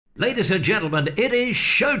Ladies and gentlemen, it is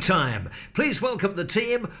showtime. Please welcome the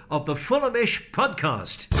team of the Fulhamish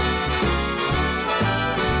podcast.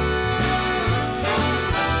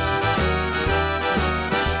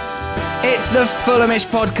 It's the Fulhamish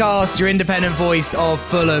podcast, your independent voice of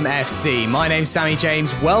Fulham FC. My name's Sammy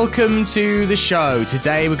James. Welcome to the show.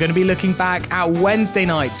 Today we're going to be looking back at Wednesday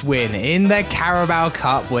night's win in the Carabao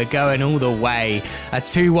Cup. We're going all the way. A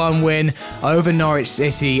 2-1 win over Norwich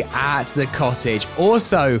City at the Cottage.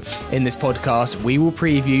 Also in this podcast, we will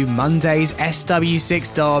preview Monday's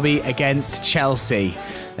SW6 derby against Chelsea.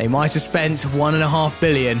 They might have spent £1.5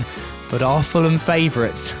 billion, but are Fulham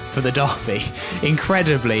favourites for the derby?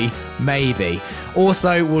 Incredibly, maybe.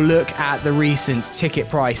 Also, we'll look at the recent ticket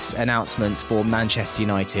price announcements for Manchester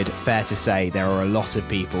United. Fair to say, there are a lot of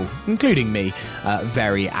people, including me,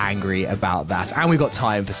 very angry about that. And we've got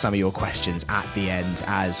time for some of your questions at the end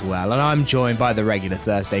as well. And I'm joined by the regular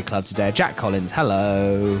Thursday Club today, Jack Collins.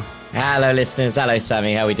 Hello. Hello, listeners. Hello,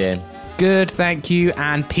 Sammy. How are we doing? Good, thank you.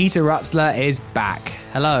 And Peter Rutzler is back.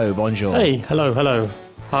 Hello, bonjour. Hey, hello.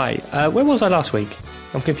 Hi. Where was I last week?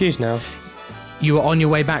 I'm confused now. You were on your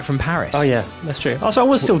way back from Paris. Oh yeah, that's true. Also, I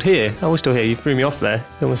was still here. You threw me off there.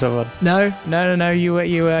 No. You were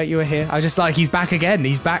here. I was just like, he's back again.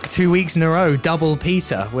 He's back 2 weeks in a row. Double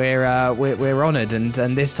Peter. We're honoured, and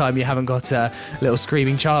this time you haven't got a little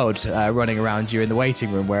screaming child running around you in the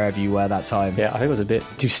waiting room wherever you were that time. Yeah, I think I was a bit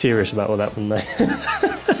too serious about all that one there.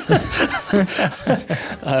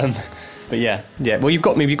 But yeah. Well, you've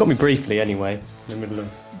got me briefly anyway. In the middle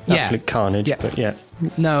of absolute carnage. Yeah. But yeah.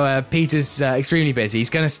 No, Peter's extremely busy. He's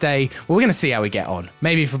going to stay. Well, we're going to see how we get on.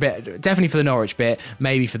 Maybe for a bit, definitely for the Norwich bit,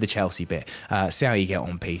 maybe for the Chelsea bit. See how you get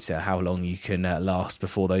on, Peter. How long you can last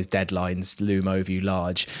before those deadlines loom over you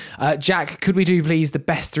large. Jack, could we do please the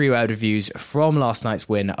best 3-word reviews from last night's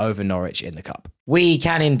win over Norwich in the Cup? We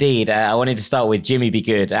can indeed. I wanted to start with Jimmy Be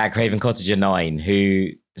Good at Craven Cottager 9, who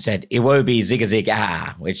said Iwobi Zigga Zig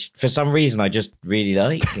Ah, which for some reason I just really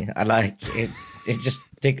like. I like it.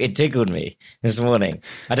 It tickled me this morning.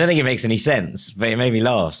 I don't think it makes any sense, but it made me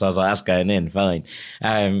laugh. So I was like, that's going in, fine.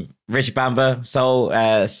 Richard Bamber, Soul,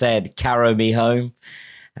 said Carrow Me Home,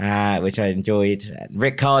 which I enjoyed.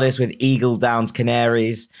 Rick Cardis with Eagle Downs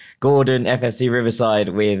Canaries. Gordon, FFC Riverside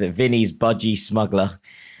with Vini's Budgie Smuggler.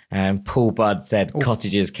 Paul Budd said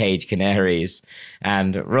Cottages Cage Canaries.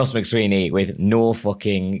 And Ross McSweeney with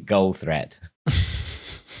Norfolking Goal Threat.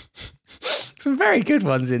 Some very good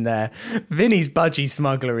ones in there. Vinny's Budgie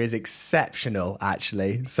Smuggler is exceptional,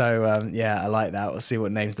 actually. So, I like that. We'll see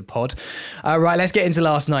what names the pod. Right, let's get into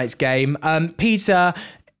last night's game. Peter,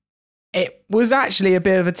 it was actually a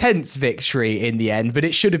bit of a tense victory in the end, but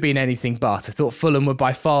it should have been anything but. I thought Fulham were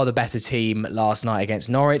by far the better team last night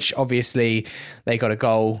against Norwich. Obviously, they got a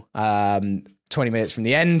goal 20 minutes from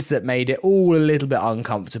the end that made it all a little bit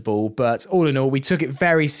uncomfortable, but all in all we took it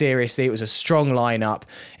very seriously. It was a strong lineup.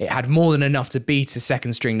 It had more than enough to beat a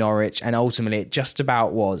second string Norwich, and ultimately it just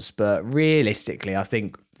about was, but realistically I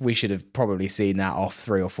think we should have probably seen that off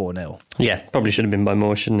 3 or 4-0. Yeah, probably should have been by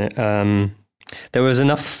more, shouldn't it? There was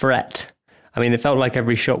enough threat. I mean, it felt like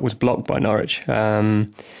every shot was blocked by Norwich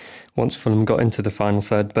once Fulham got into the final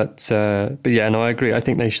third. But yeah, no, I agree. I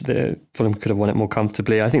think Fulham could have won it more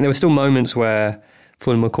comfortably. I think there were still moments where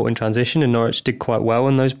Fulham were caught in transition and Norwich did quite well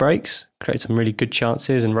on those breaks, created some really good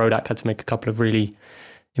chances, and Rodak had to make a couple of really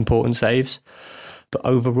important saves. But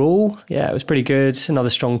overall, yeah, it was pretty good. Another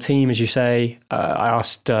strong team, as you say. I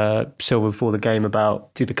asked Silva before the game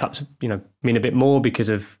about, do the cups, mean a bit more because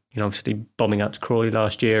of, obviously bombing out to Crawley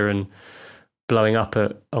last year and blowing up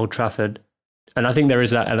at Old Trafford. And I think there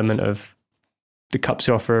is that element of the cups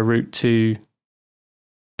offer a route to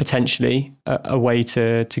potentially a way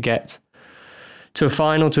to get to a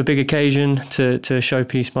final, to a big occasion, to a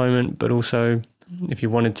showpiece moment. But also, if you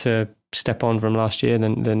wanted to step on from last year,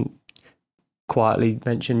 then quietly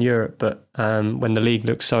mention Europe. But when the league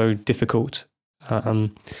looks so difficult, so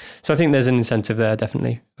I think there's an incentive there,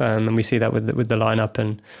 definitely. And we see that with the lineup.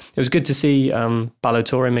 And it was good to see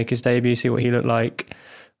Ballo-Touré make his debut, see what he looked like.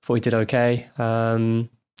 Thought he did okay.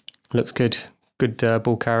 Looks good. Good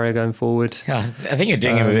ball carrier going forward. I think you're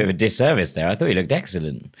doing him a bit of a disservice there. I thought he looked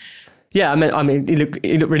excellent. Yeah, I mean, he looked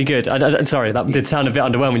really good. Sorry, that did sound a bit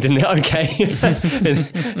underwhelming, didn't it?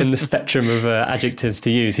 Okay, in the spectrum of adjectives to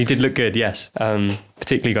use, he did look good. Yes,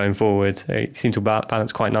 particularly going forward, he seemed to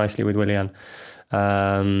balance quite nicely with Willian.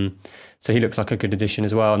 So he looks like a good addition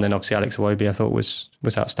as well. And then obviously Alex Iwobi, I thought was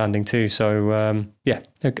outstanding too. So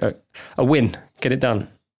a win, get it done.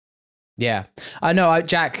 Yeah, I know.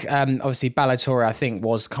 Jack, obviously Ballo-Touré, I think,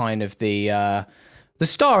 was kind of the the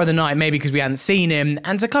star of the night, maybe because we hadn't seen him,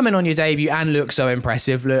 and to come in on your debut and look so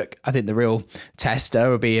impressive. Look, I think the real tester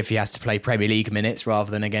will be if he has to play Premier League minutes rather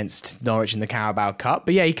than against Norwich in the Carabao Cup.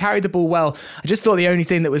 But yeah, he carried the ball well. I just thought the only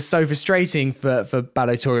thing that was so frustrating for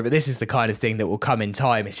Ballo-Touré, but this is the kind of thing that will come in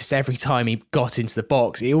time, it's just every time he got into the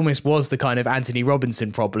box, it almost was the kind of Anthony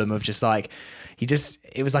Robinson problem of just like,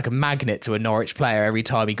 it was like a magnet to a Norwich player every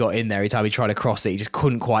time he got in there, every time he tried to cross it, he just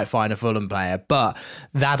couldn't quite find a Fulham player. But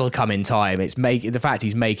that'll come in time. The fact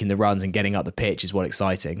he's making the runs and getting up the pitch is what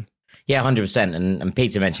exciting. Yeah, 100%. And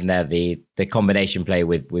Peter mentioned there the combination play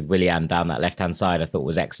with Willian down that left-hand side I thought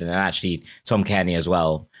was excellent. And actually Tom Kearney as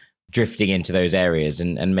well, drifting into those areas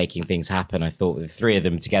and making things happen. I thought the three of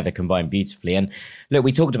them together combined beautifully. And look,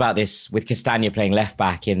 we talked about this with Castagna playing left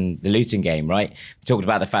back in the Luton game, right? We talked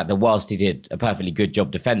about the fact that whilst he did a perfectly good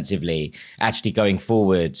job defensively, actually going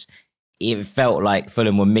forward, it felt like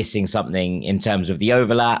Fulham were missing something in terms of the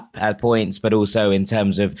overlap at points, but also in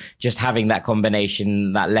terms of just having that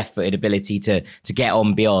combination, that left-footed ability to get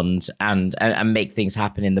on beyond and make things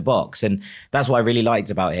happen in the box. And that's what I really liked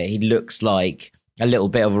about it. He looks like a little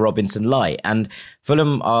bit of a Robinson light, and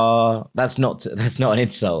Fulham that's not an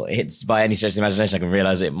insult. It's by any stretch of the imagination. I can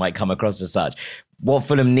realise it might come across as such. What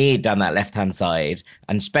Fulham need down that left-hand side,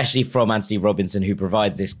 and especially from Anthony Robinson, who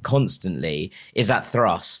provides this constantly, is that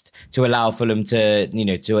thrust to allow Fulham to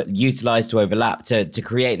utilise, to overlap, to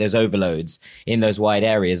create those overloads in those wide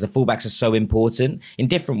areas. The fullbacks are so important in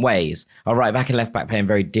different ways. Our right back and left back playing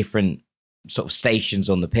very different sort of stations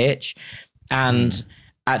on the pitch, and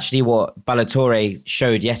actually what Ballo-Touré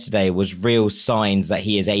showed yesterday was real signs that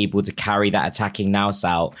he is able to carry that attacking nous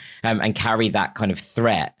out and carry that kind of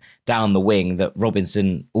threat down the wing that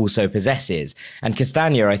Robinson also possesses. And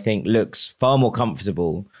Castagna, I think, looks far more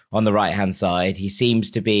comfortable on the right-hand side. He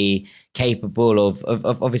seems to be capable of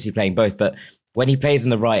obviously playing both, but when he plays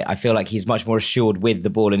on the right, I feel like he's much more assured with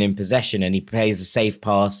the ball and in possession, and he plays a safe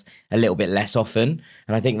pass a little bit less often.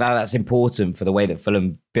 And I think that's important for the way that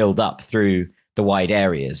Fulham build up through the wide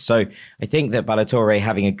areas. So I think that Ballo-Touré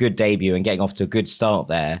having a good debut and getting off to a good start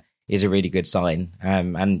there is a really good sign.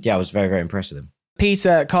 And yeah, I was very, very impressed with him.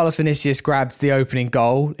 Peter, Carlos Vinicius grabbed the opening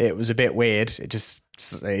goal. It was a bit weird. It just,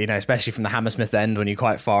 especially from the Hammersmith end when you're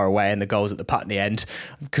quite far away and the goals at the Putney end,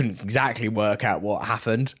 couldn't exactly work out what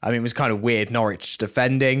happened. I mean, it was kind of weird. Norwich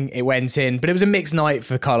defending, it went in, but it was a mixed night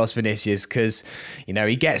for Carlos Vinicius because,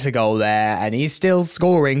 he gets a goal there and he's still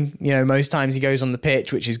scoring. Most times he goes on the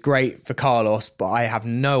pitch, which is great for Carlos, but I have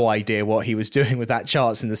no idea what he was doing with that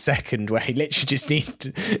chance in the second where he literally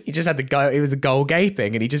he just had the go. It was the goal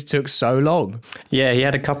gaping and he just took so long. Yeah, he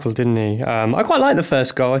had a couple, didn't he? I quite liked the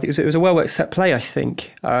first goal. I think it was a well-worked set play, I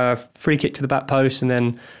think. Free kick to the back post, and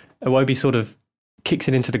then Iwobi sort of kicks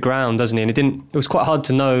it into the ground, doesn't he? And it was quite hard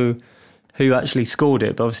to know who actually scored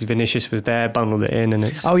it, but obviously Vinicius was there, bundled it in, and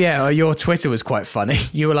it's... Oh yeah, your Twitter was quite funny.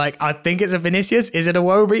 You were like, I think it's a Vinicius. Is it a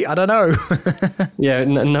Iwobi? I don't know. Yeah,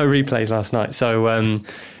 no replays last night, so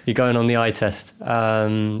you're going on the eye test.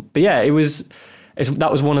 But yeah,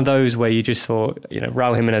 that was one of those where you just thought,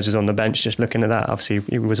 Raul Jimenez was on the bench just looking at that. Obviously,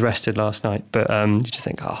 he was rested last night, but you just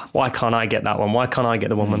think, why can't I get that one? Why can't I get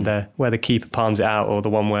the one where the keeper palms it out, or the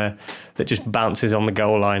one that just bounces on the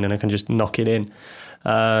goal line and I can just knock it in?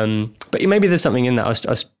 But maybe there's something in that. I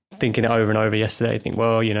was thinking it over and over yesterday. I think,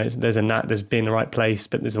 there's being in the right place,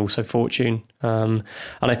 but there's also fortune. And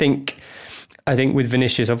I think with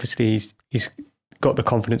Vinicius, obviously he's got the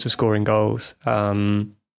confidence of scoring goals.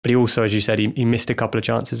 But he also, as you said, he missed a couple of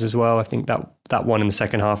chances as well. I think that one in the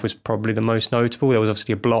second half was probably the most notable. There was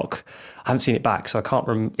obviously a block. I haven't seen it back, so I can't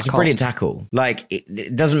remember. It's a brilliant tackle. Like,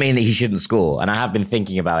 it doesn't mean that he shouldn't score. And I have been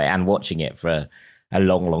thinking about it and watching it for a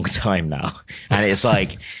long, long time now. And it's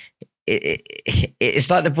like, it's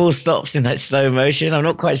like the ball stops in like slow motion. I'm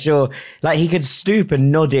not quite sure. Like, he could stoop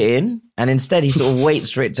and nod it in, and instead he sort of waits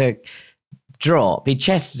for it to drop. He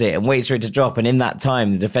chests it and waits for it to drop, and in that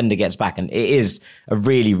time the defender gets back, and it is a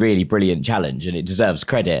really, really brilliant challenge and it deserves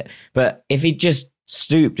credit. But if he just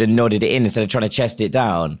stooped and nodded it in instead of trying to chest it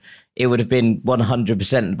down, it would have been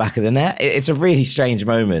 100% the back of the net. It's a really strange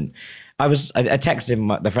moment. I texted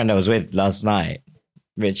him, the friend I was with last night,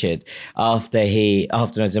 Richard,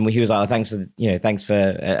 afterwards, and he was like, thanks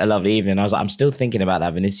for a lovely evening. I was like, I'm still thinking about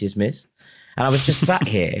that Vinicius miss. And I was just sat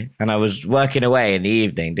here and I was working away in the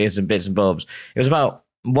evening, doing some bits and bobs. It was about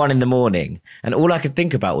 1 a.m. and all I could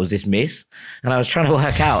think about was this miss. And I was trying to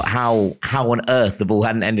work out how on earth the ball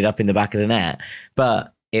hadn't ended up in the back of the net.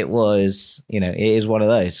 But it was, it is one of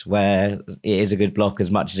those where it is a good block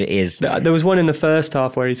as much as it is. There was one in the first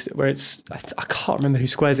half where it's I can't remember who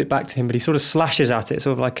squares it back to him, but he sort of slashes at it,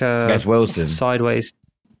 sort of like a Wilson sideways.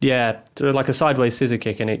 like a sideways scissor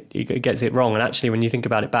kick, and it gets it wrong. And actually, when you think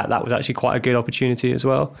about it back, that was actually quite a good opportunity as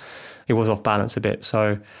well. It was off balance a bit.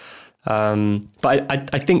 So, but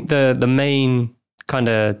I think the main kind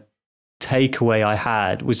of takeaway I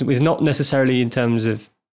had was not necessarily in terms of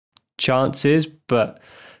chances, but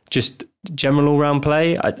just general all-round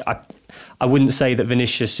play. I wouldn't say that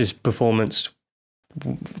Vinicius' performance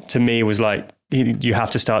to me was like, you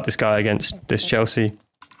have to start this guy against this Chelsea.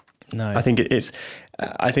 No, I think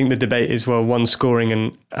I think the debate is, well, one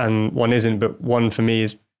scoring and one isn't, but one for me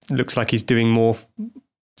looks like he's doing more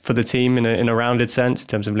for the team in a rounded sense in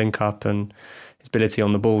terms of link up and his ability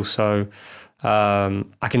on the ball. So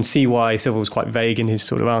I can see why Silva was quite vague in his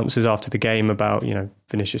sort of answers after the game about,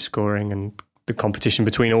 Vinicius scoring and the competition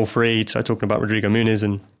between all three. So talking about Rodrigo Muniz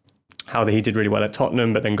and how he did really well at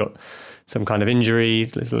Tottenham, but then got some kind of injury,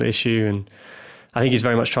 little issue. And I think he's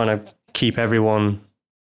very much trying to keep everyone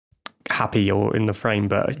happy or in the frame,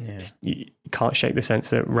 but you can't shake the sense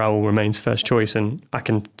that Raul remains first choice, and I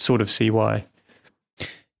can sort of see why.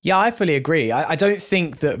 Yeah, I fully agree. I don't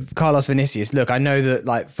think that Carlos Vinicius, look, I know that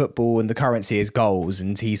like football and the currency is goals,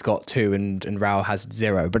 and he's got 2 and Raul has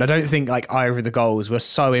 0, but I don't think like either of the goals were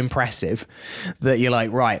so impressive that you're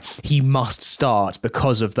like, right, he must start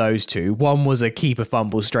because of those 2. One was a keeper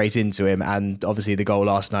fumble straight into him, and obviously the goal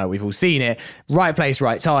last night, we've all seen it. Right place,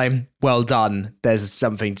 right time. Well done. There's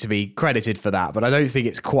something to be credited for that, but I don't think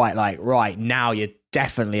it's quite like, right, now you're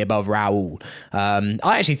definitely above Raul.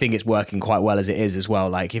 I actually think it's working quite well as it is as well.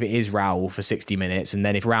 Like if it is Raul for 60 minutes, and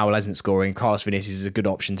then if Raul isn't scoring, Carlos Vinicius is a good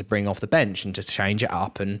option to bring off the bench and just change it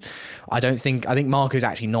up. And I think Marco's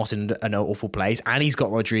actually not in an awful place, and he's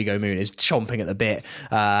got Rodrigo Muniz chomping at the bit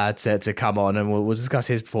to come on, and we'll discuss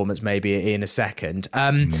his performance maybe in a second.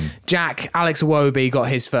 Jack, Alex Iwobi got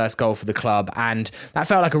his first goal for the club, and that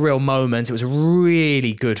felt like a real moment. It was a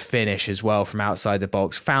really good finish as well from outside the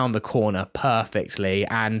box, found the corner perfectly,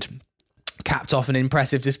 and capped off an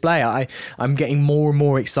impressive display. I'm getting more and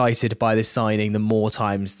more excited by this signing the more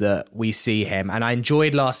times that we see him, and I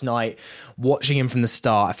enjoyed last night watching him from the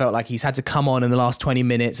start. I felt like he's had to come on in the last 20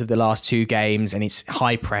 minutes of the last 2 games, and it's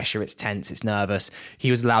high pressure, it's tense, it's nervous.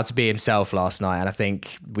 He was allowed to be himself last night, and I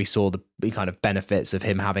think we saw the kind of benefits of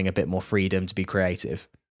him having a bit more freedom to be creative.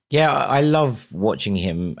 Yeah, I love watching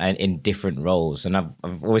him in different roles, and I've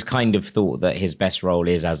always kind of thought that his best role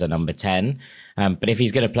is as a number 10. But if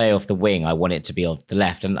he's going to play off the wing, I want it to be off the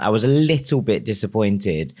left. And I was a little bit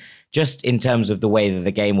disappointed just in terms of the way that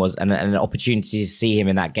the game was, and an opportunity to see him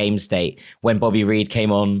in that game state when Bobby Reid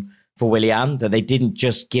came on for Willian, that they didn't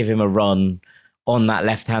just give him a run on that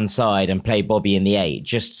left-hand side and play Bobby in the 8,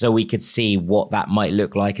 just so we could see what that might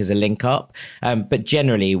look like as a link-up. But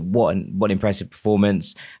generally, what impressive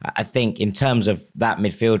performance. I think in terms of that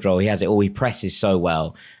midfield role, he has it all. He presses so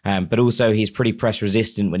well, but also he's pretty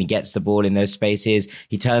press-resistant when he gets the ball in those spaces.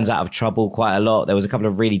 He turns out of trouble quite a lot. There was a couple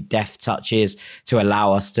of really deft touches to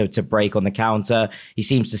allow us to break on the counter. He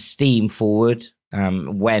seems to steam forward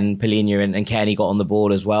when Paulinho and Kearney got on the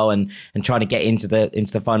ball as well, and trying to get into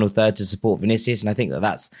the final third to support Vinicius. And I think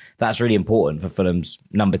that's really important for Fulham's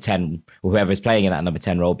number 10, or whoever is playing in that number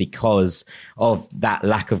 10 role, because of that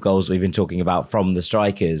lack of goals we've been talking about from the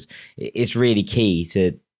strikers. It's really key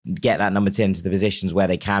to get that number 10 to the positions where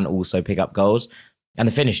they can also pick up goals. And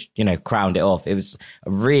the finish, crowned it off. It was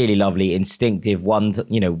a really lovely, instinctive one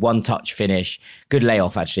touch finish. Good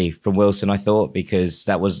layoff actually from Wilson, I thought, because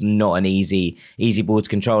that was not an easy ball to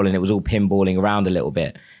control, and it was all pinballing around a little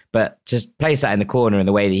bit. But to place that in the corner in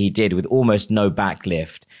the way that he did, with almost no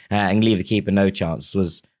backlift and leave the keeper no chance,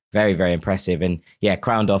 was very, very impressive. And yeah,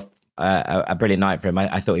 crowned off a brilliant night for him.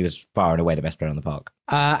 I thought he was far and away the best player on the park.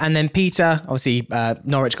 And then Peter, obviously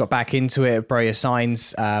Norwich got back into it. Broja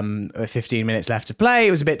signs 15 minutes left to play.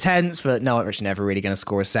 It was a bit tense, but Norwich never really going to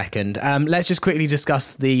score a second. Let's just quickly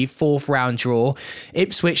discuss the 4th round draw.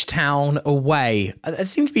 Ipswich Town away. There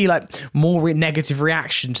seemed to be like more negative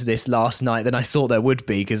reaction to this last night than I thought there would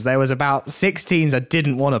be, because there was about 6 teams I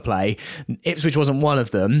didn't want to play. Ipswich wasn't one of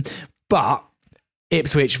them, but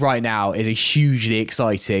Ipswich right now is a hugely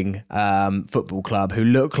exciting football club who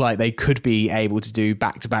look like they could be able to do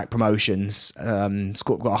back-to-back promotions.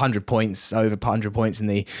 Got 100 points, over 100 points in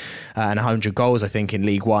the and 100 goals, I think, in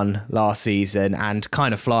League One last season, and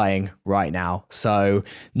kind of flying right now. So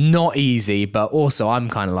not easy, but also I'm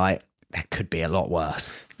kind of like, that could be a lot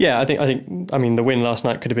worse. Yeah, I mean, the win last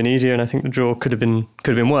night could have been easier, and I think the draw could have been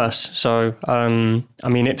worse. So,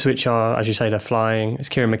 Ipswich are, as you say, they're flying. It's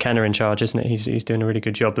Kieran McKenna in charge, isn't it? He's doing a really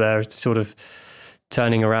good job there, sort of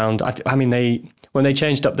turning around. When they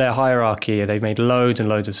changed up their hierarchy, they made loads and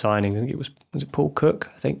loads of signings. I think was it Paul Cook?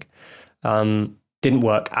 I think didn't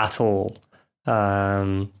work at all.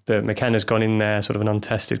 But McKenna's gone in there, sort of an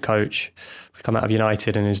untested coach, come out of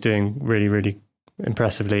United and is doing really, really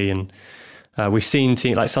impressively. And we've seen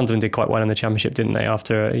teams like Sunderland did quite well in the Championship, didn't they,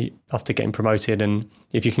 after getting promoted? And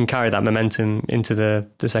if you can carry that momentum into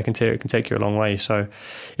the second tier, it can take you a long way. So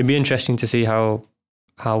it'd be interesting to see how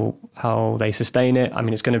they sustain it. I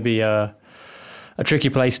mean, it's going to be a tricky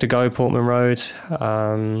place to go, Portman Road.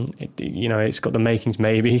 It's got the makings,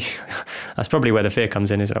 maybe. That's probably where the fear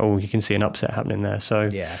comes in, is you can see an upset happening there.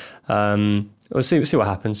 So yeah. We'll see what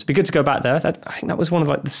happens. It'd be good to go back there. I think that was one of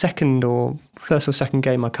like the first or second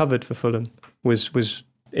game I covered for Fulham was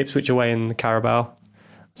Ipswich away in the Carabao,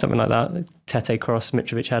 something like that. Tete cross,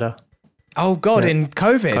 Mitrovic header. Oh God! Yeah. In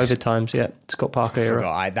COVID times, yeah. Scott Parker era.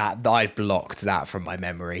 I blocked that from my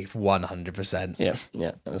memory 100%. Yeah.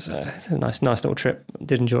 It was it's a nice little trip.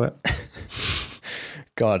 Did enjoy it.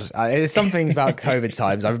 God, there's some things about COVID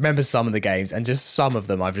times. I remember some of the games, and just some of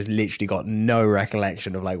them I've just literally got no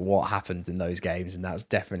recollection of like what happened in those games, and that's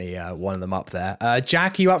definitely one of them up there.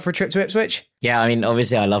 Jack, are you up for a trip to Ipswich? Yeah, I mean,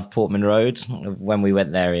 obviously I love Portman Road. When we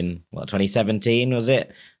went there in 2017, was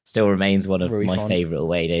it? Still remains one of my favourite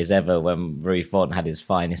away days ever, when Rui Font had his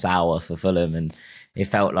finest hour for Fulham, and it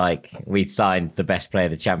felt like we'd signed the best player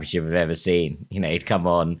the Championship have ever seen. He'd come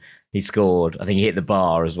on, he scored, I think he hit the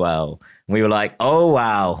bar as well. And we were like, oh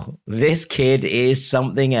wow, this kid is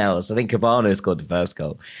something else. I think Cabano scored the first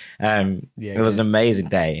goal. It was an amazing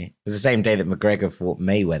day. It was the same day that McGregor fought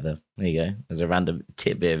Mayweather. There you go. There's a random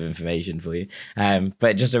tidbit of information for you.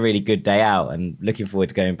 But just a really good day out, and looking forward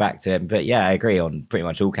to going back to it. But yeah, I agree on pretty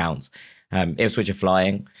much all counts. Ipswich are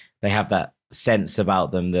flying. They have that sense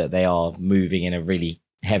about them that they are moving in a really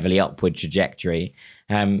heavily upward trajectory.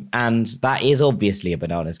 And that is obviously a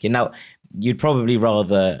banana skin. Now, you'd probably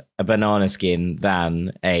rather a banana skin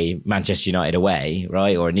than a Manchester United away,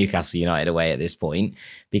 right? Or a Newcastle United away at this point,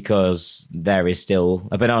 because there is still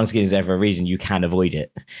a banana skin is there for a reason. You can avoid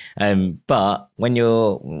it. But when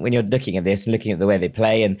you're looking at this and looking at the way they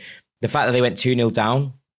play, and the fact that they went 2-0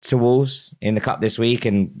 down to Wolves in the Cup this week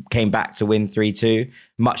and came back to win 3-2,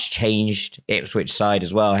 much changed Ipswich side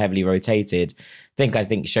as well, heavily rotated. I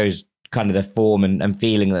think shows kind of the form and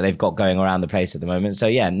feeling that they've got going around the place at the moment. So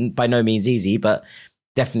yeah, by no means easy, but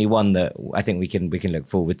definitely one that I think we can look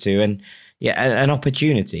forward to. And yeah, an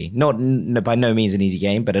opportunity, not by no means an easy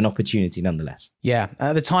game, but an opportunity nonetheless. Yeah,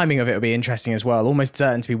 the timing of it will be interesting as well. Almost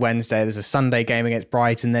certain to be Wednesday. There's a Sunday game against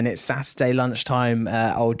Brighton, then it's Saturday lunchtime,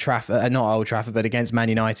 not Old Trafford, but against Man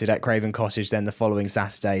United at Craven Cottage. Then the following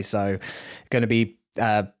Saturday, so going to be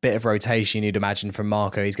a bit of rotation, you'd imagine, from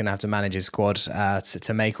Marco. He's going to have to manage his squad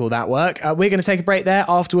to make all that work. We're going to take a break there.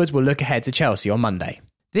 Afterwards, we'll look ahead to Chelsea on Monday.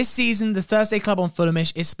 This season, the Thursday Club on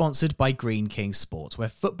Fulhamish is sponsored by Green King Sports, where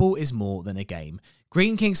football is more than a game.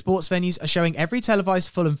 Green King Sports venues are showing every televised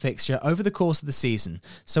Fulham fixture over the course of the season.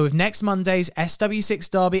 So with next Monday's SW6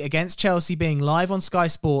 derby against Chelsea being live on Sky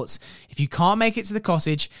Sports, if you can't make it to the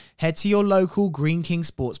cottage, head to your local Green King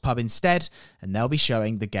Sports pub instead, and they'll be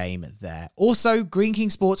showing the game there. Also, Green King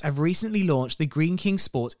Sports have recently launched the Green King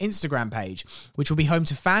Sports Instagram page, which will be home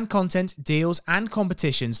to fan content, deals, and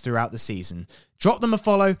competitions throughout the season. Drop them a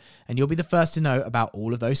follow, and you'll be the first to know about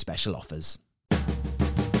all of those special offers.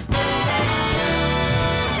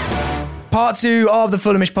 Part 2 of the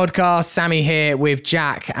Fulhamish podcast. Sammy here with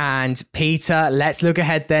Jack and Peter. Let's look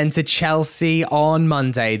ahead then to Chelsea on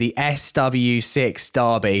Monday, the SW6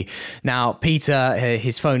 derby. Now, Peter,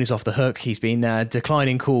 his phone is off the hook. He's been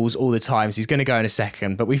declining calls all the time, so he's going to go in a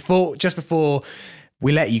second. But we thought just before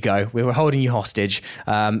we let you go, we were holding you hostage,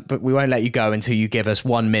 but we won't let you go until you give us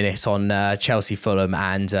 1 minute on Chelsea Fulham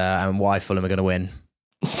and why Fulham are going to win.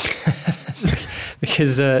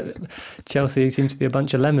 Because Chelsea seems to be a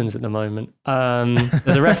bunch of lemons at the moment.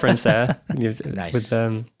 There's a reference there nice. With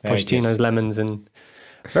Pochettino's lemons, and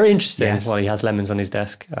very interesting. Yes. While he has lemons on his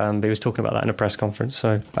desk, but he was talking about that in a press conference.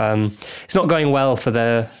 So it's not going well for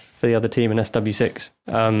the other team in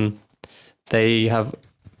SW6. They have,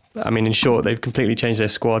 I mean, in short, they've completely changed their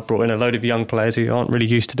squad, brought in a load of young players who aren't really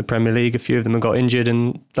used to the Premier League. A few of them have got injured,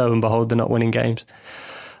 and lo and behold, they're not winning games.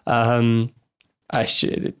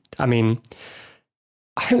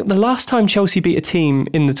 I think the last time Chelsea beat a team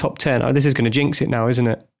in the top 10, this is going to jinx it now, isn't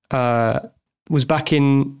it? Was back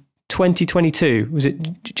in 2022. Was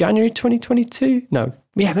it January 2022? No.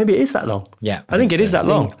 Yeah, maybe it is that long. Yeah. I think it is that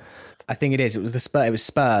long. I think it is. It was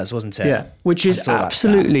Spurs, wasn't it? Yeah, which is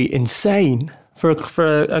absolutely insane for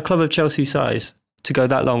a club of Chelsea size to go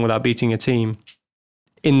that long without beating a team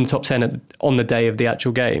in the top 10 on the day of the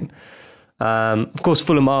actual game. Of course,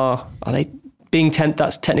 Fulham are they being 10th?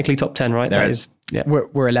 That's technically top 10, right? That is. Yeah. We're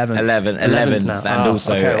 11th. 11th now. And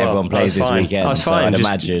also everyone plays this weekend. That's fine. So I'd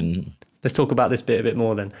imagine let's talk about this bit a bit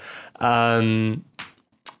more then.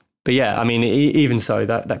 But yeah, I mean, even so,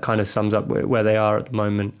 that kind of sums up where they are at the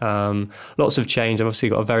moment. Lots of change. They've obviously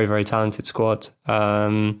got a very, very talented squad.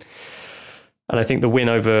 And I think the win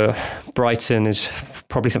over Brighton is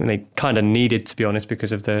probably something they kind of needed, to be honest,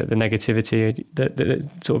 because of the negativity that's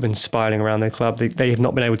sort of been spiraling around their club. They have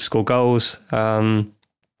not been able to score goals. So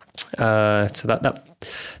that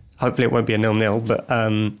hopefully it won't be a 0-0, but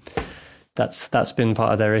that's been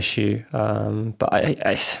part of their issue. But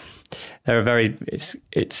they're a very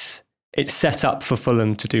it's set up for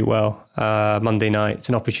Fulham to do well. Monday night, it's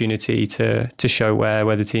an opportunity to show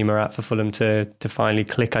where the team are at for Fulham to finally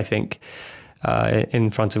click, I think, in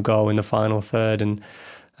front of goal in the final third. And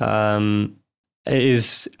it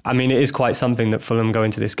is quite something that Fulham go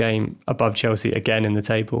into this game above Chelsea again in the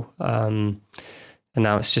table. And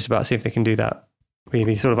now it's just about see if they can do that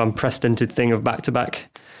really sort of unprecedented thing of back-to-back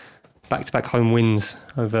home wins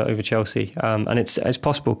over Chelsea. And it's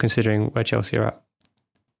possible considering where Chelsea are at.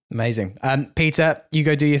 Amazing. Peter, you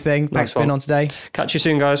go do your thing. Thanks for being on today. Catch you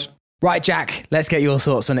soon, guys. Right, Jack, let's get your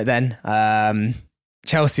thoughts on it then.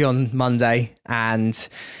 Chelsea on Monday, and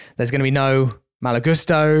there's going to be no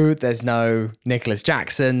Malagusto, there's no Nicholas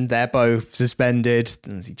Jackson. They're both suspended.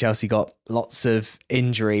 Chelsea got lots of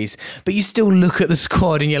injuries, but you still look at the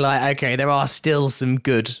squad and you're like, okay, there are still some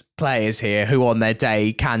good players here who on their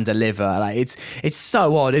day can deliver. Like it's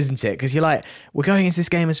so odd, isn't it? Because you're like, we're going into this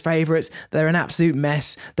game as favourites. They're an absolute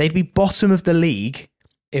mess. They'd be bottom of the league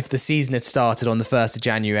if the season had started on the 1st of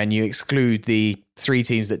January and you exclude the 3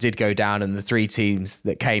 teams that did go down and the 3 teams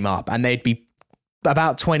that came up, and they'd be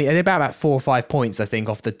about 20, they're about 4 or 5 points, I think,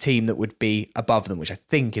 off the team that would be above them, which I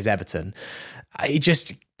think is Everton.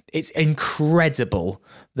 It's incredible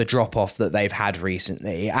the drop off that they've had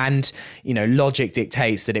recently. And, logic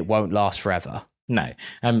dictates that it won't last forever. No.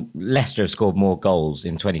 Leicester have scored more goals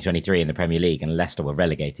in 2023 in the Premier League, and Leicester were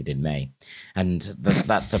relegated in May. And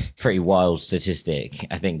that's a pretty wild statistic,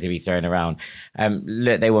 I think, to be thrown around.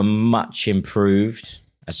 Look, they were much improved,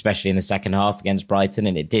 especially in the second half against Brighton,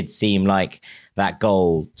 and it did seem like that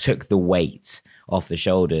goal took the weight off the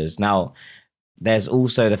shoulders. Now, there's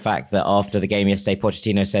also the fact that after the game yesterday,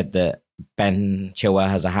 Pochettino said that Ben Chilwell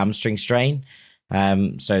has a hamstring strain.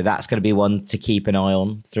 So that's going to be one to keep an eye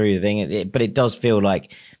on through the thing. But it does feel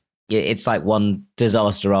like it's like one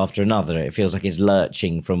disaster after another. It feels like it's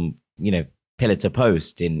lurching from, pillar to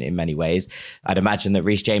post in many ways. I'd imagine that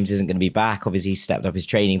Reece James isn't going to be back. Obviously, he stepped up his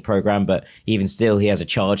training program, but even still, he has a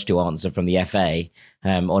charge to answer from the FA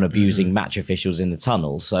on abusing match officials in the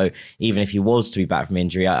tunnel. So even if he was to be back from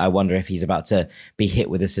injury, I wonder if he's about to be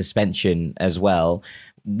hit with a suspension as well.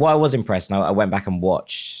 What I was impressed, and I went back and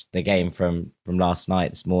watched the game from last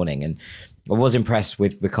night, this morning, and I was impressed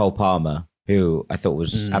with Cole Palmer, who I thought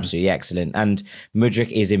was absolutely excellent. And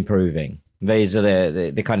Mudryk is improving. These are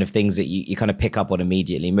the kind of things that you kind of pick up on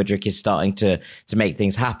immediately. Mudryk is starting to make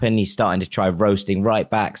things happen. He's starting to try roasting right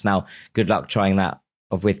backs. Now, good luck trying that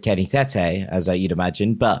with Kenny Tete, as you'd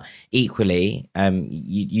imagine. But equally,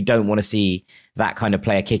 you don't want to see that kind of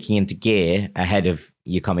player kicking into gear ahead of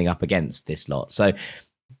you coming up against this lot. So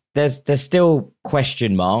there's still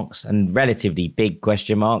question marks, and relatively big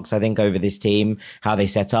question marks, I think, over this team, how they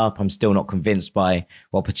set up. I'm still not convinced by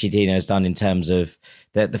what Pochettino has done in terms of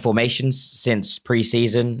the formations since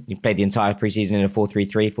pre-season. He played the entire pre-season in a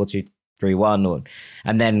 4-3-3, 4-2-3-1,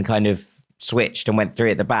 and then kind of switched and went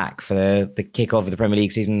 3 at the back for the kick-off of the Premier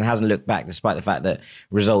League season and hasn't looked back despite the fact that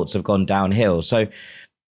results have gone downhill. So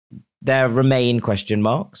there remain question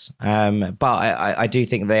marks, but I do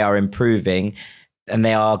think they are improving and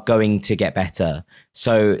they are going to get better.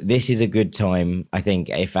 So this is a good time, I think,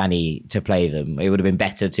 if any, to play them. It would have been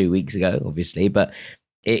better 2 weeks ago, obviously, but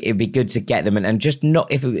it'd be good to get them and just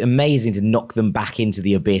it would be amazing to knock them back into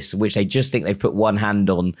the abyss, which they just think they've put one hand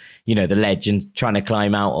on, the ledge and trying to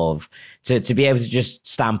climb out of. To be able to just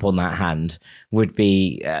stamp on that hand would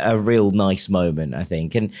be a real nice moment, I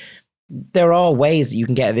think. And there are ways that you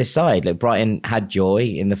can get at this side. Like Brighton had joy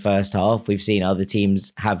in the first half. We've seen other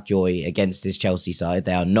teams have joy against this Chelsea side.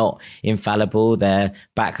 They are not infallible. Their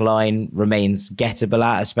back line remains gettable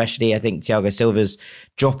at, especially I think Thiago Silva's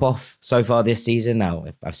drop off so far this season. Now,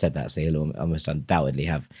 if I've said that, so he'll almost undoubtedly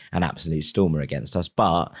have an absolute stormer against us.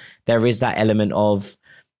 But there is that element of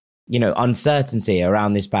uncertainty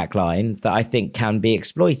around this back line that I think can be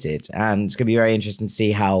exploited. And it's going to be very interesting to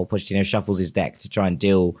see how Pochettino shuffles his deck to try and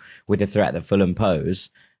deal with the threat that Fulham pose,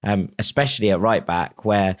 especially at right back,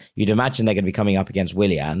 where you'd imagine they're going to be coming up against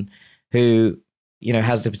Willian, who,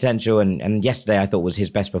 has the potential, and yesterday I thought was his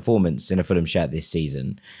best performance in a Fulham shirt this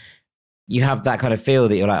season. you have that kind of feel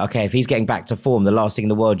that you're like, okay, if he's getting back to form, the last thing in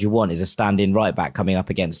the world you want is a stand-in right back coming up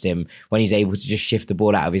against him when he's able to just shift the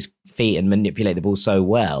ball out of his feet and manipulate the ball so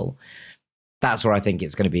well. That's where I think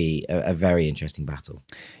it's going to be a very interesting battle.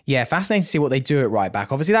 Yeah, fascinating to see what they do at right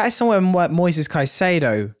back. Obviously, that is somewhere Moises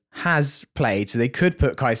Caicedo has played, so they could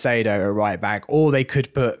put Caicedo at right back, or they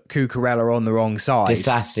could put Cucurella on the wrong side.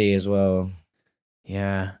 Disassi as well.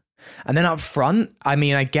 Yeah. And then up front, I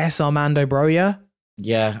mean, I guess Armando Broja.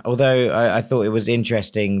 Yeah, although I thought it was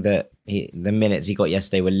interesting that the minutes he got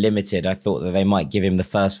yesterday were limited. I thought that they might give him the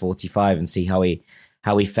first 45 and see how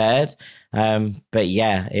he fared. But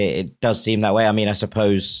yeah, it does seem that way. I mean, I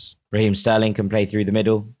suppose Raheem Sterling can play through the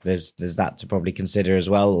middle. There's that to probably consider as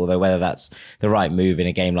well. Although whether that's the right move in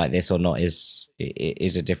a game like this or not is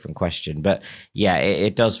a different question. But yeah,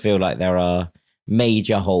 it does feel like there are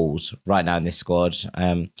major holes right now in this squad.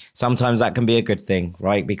 Sometimes that can be a good thing,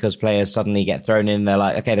 right? Because players suddenly get thrown in. They're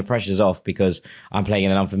like, okay, the pressure's off because I'm playing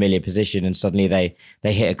in an unfamiliar position, and suddenly they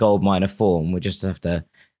hit a gold mine of form. We just have to.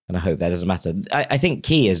 And I hope that doesn't matter. I think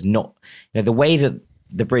key is not, the way that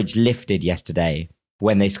the Bridge lifted yesterday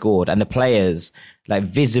when they scored, and the players like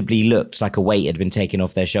visibly looked like a weight had been taken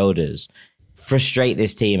off their shoulders, frustrate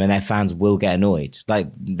this team, and their fans will get annoyed. Like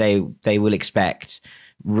they will expect,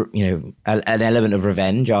 an element of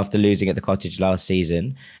revenge after losing at the Cottage last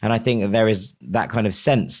season. And I think that there is that kind of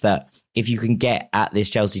sense that if you can get at this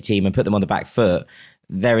Chelsea team and put them on the back foot,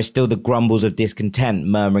 there is still the grumbles of discontent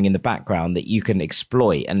murmuring in the background that you can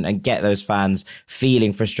exploit and get those fans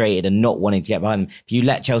feeling frustrated and not wanting to get behind them. If you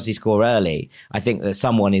let Chelsea score early, I think that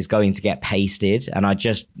someone is going to get pasted, and I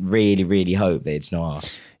just really, really hope that it's not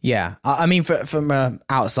us. Yeah, I mean, from an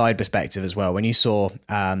outside perspective as well, when you saw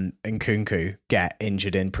Nkunku get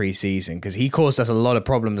injured in pre-season, because he caused us a lot of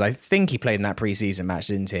problems. I think he played in that pre-season match,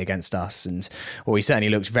 didn't he, against us? And he certainly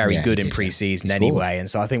looked very good in pre-season anyway. And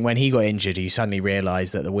so I think when he got injured, you suddenly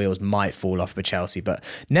realised that the wheels might fall off for Chelsea, but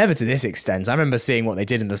never to this extent. I remember seeing what they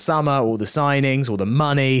did in the summer, all the signings, all the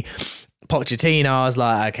money. Pochettino, I was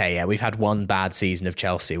like, okay, yeah, we've had one bad season of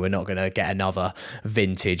Chelsea. We're not going to get another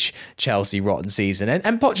vintage Chelsea rotten season.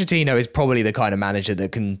 And Pochettino is probably the kind of manager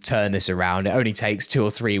that can turn this around. It only takes 2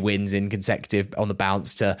 or 3 wins in consecutive on the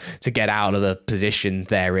bounce to get out of the position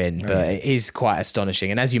they're in. But it is quite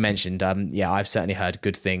astonishing. And as you mentioned, I've certainly heard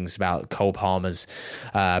good things about Cole Palmer's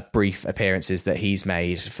brief appearances that he's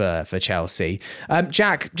made for Chelsea.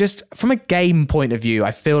 Jack, just from a game point of view,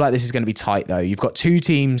 I feel like this is going to be tight, though. You've got two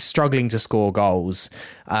teams struggling to score goals.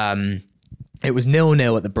 It was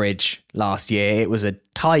 0-0 at the Bridge last year. It was a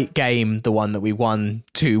tight game, the one that we won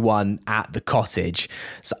 2-1 at the Cottage.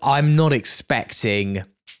 So I'm not expecting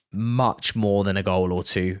much more than a goal or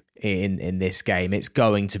two in this game. It's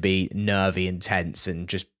going to be nervy, intense, and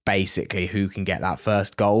just basically who can get that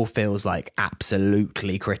first goal feels like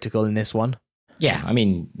absolutely critical in this one. Yeah, I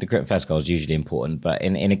mean, the first goal is usually important, but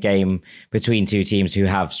in a game between two teams who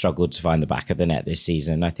have struggled to find the back of the net this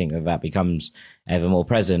season, I think that becomes ever more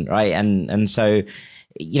present, right? And so,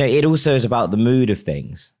 it also is about the mood of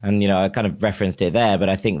things. And, I kind of referenced it there, but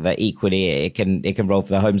I think that equally it can roll for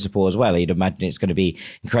the home support as well. You'd imagine it's going to be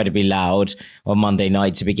incredibly loud on Monday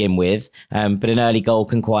night to begin with, but an early goal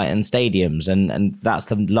can quieten stadiums. And that's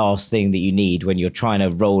the last thing that you need when you're trying to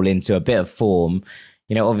roll into a bit of form.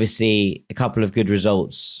 Obviously a couple of good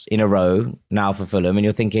results in a row now for Fulham, and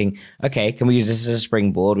you're thinking, okay, can we use this as a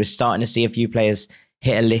springboard? We're starting to see a few players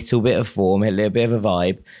hit a little bit of form, hit a little bit of a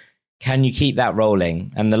vibe. Can you keep that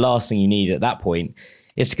rolling? And the last thing you need at that point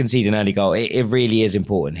is to concede an early goal. It really is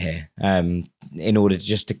important here in order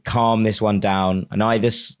to calm this one down. And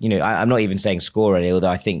I'm not even saying score early, although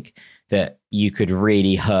I think that you could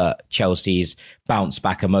really hurt Chelsea's bounce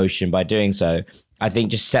back emotion by doing so. I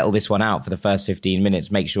think just settle this one out for the first 15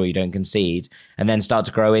 minutes, make sure you don't concede, and then start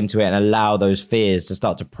to grow into it and allow those fears to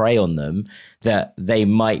start to prey on them that they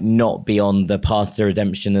might not be on the path to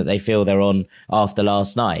redemption that they feel they're on after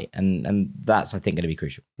last night. And that's, I think, going to be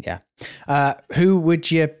crucial. Yeah. Who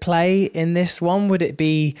would you play in this one? Would it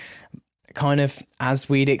be kind of as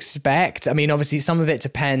we'd expect? I mean, obviously some of it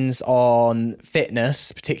depends on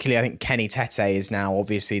fitness, particularly I think Kenny Tete is now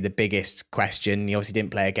obviously the biggest question. He obviously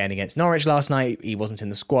didn't play again against Norwich last night. He wasn't in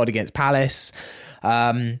the squad against Palace.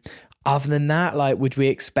 Other than that, would we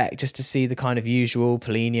expect just to see the kind of usual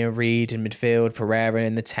Polina, Reed in midfield, Pereira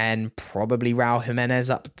in the 10, probably Raul Jimenez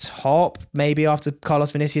up top, maybe after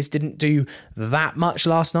Carlos Vinicius didn't do that much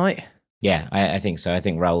last night? Yeah, I think so. I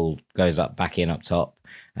think Raul goes back in up top.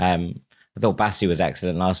 I thought Bassi was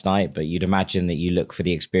excellent last night, but you'd imagine that you look for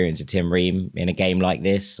the experience of Tim Ream in a game like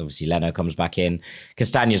this. Obviously, Leno comes back in.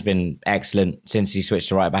 Castagna's been excellent since he switched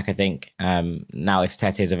to right back, I think. Now, if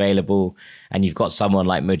Tete is available and you've got someone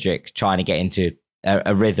like Mudryk trying to get into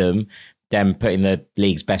a rhythm, then putting the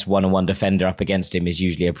league's best one-on-one defender up against him is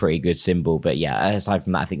usually a pretty good symbol. But yeah, aside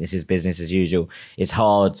from that, I think this is business as usual. It's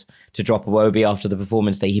hard to drop Iwobi after the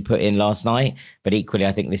performance that he put in last night. But equally,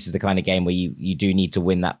 I think this is the kind of game where you do need to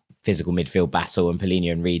win that physical midfield battle, and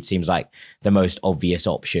Paulinho and Reed seems like the most obvious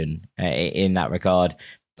option in that regard.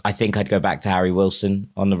 I think I'd go back to Harry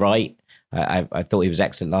Wilson on the right. I thought he was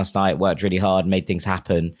excellent last night, worked really hard, made things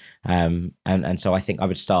happen. And so I think I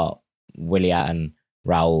would start Willian and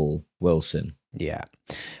Raul Wilson. Yeah.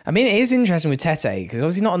 I mean, it is interesting with Tete because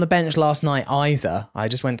obviously not on the bench last night either. I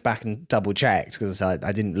just went back and double checked because I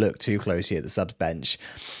didn't look too closely at the subs bench.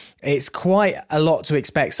 It's quite a lot to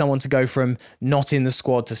expect someone to go from not in the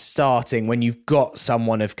squad to starting when you've got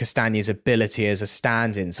someone of Castagna's ability as a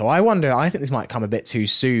stand-in. So I think this might come a bit too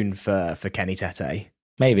soon for Kenny Tete.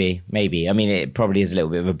 Maybe. I mean, it probably is a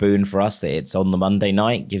little bit of a boon for us that it's on the Monday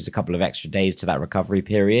night, gives a couple of extra days to that recovery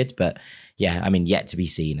period. But yeah, I mean, yet to be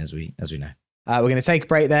seen, as we know. We're going to take a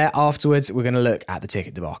break there. Afterwards, we're going to look at the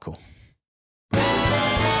ticket debacle.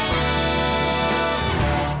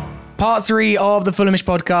 Part 3 of the Fulhamish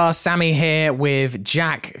podcast. Sammy here with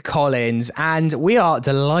Jack Collins, and we are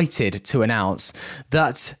delighted to announce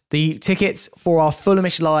that the tickets for our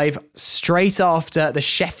Fulhamish Live straight after the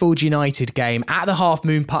Sheffield United game at the Half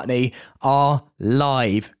Moon Putney are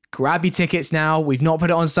live. Grab your tickets now. We've not put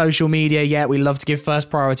it on social media yet. We love to give first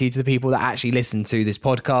priority to the people that actually listen to this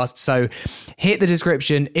podcast. So hit the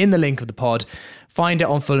description in the link of the pod. Find it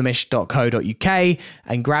on fulhamish.co.uk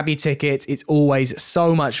and grab your tickets. It's always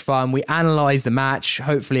so much fun. We analyse the match.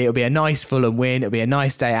 Hopefully it'll be a nice Fulham win. It'll be a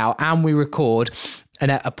nice day out. And we record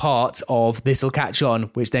a part of This'll Catch On,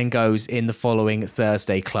 which then goes in the following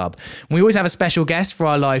Thursday club. We always have a special guest for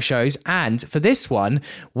our live shows. And for this one,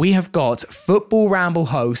 we have got Football Ramble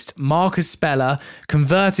host Marcus Speller,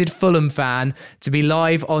 converted Fulham fan, to be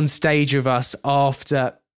live on stage with us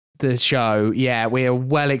after the show. Yeah, we are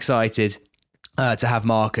well excited to have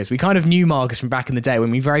Marcus. We kind of knew Marcus from back in the day when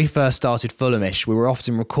we very first started Fulhamish. We were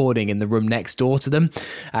often recording in the room next door to them,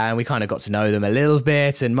 and we kind of got to know them a little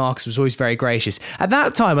bit, and Marcus was always very gracious. At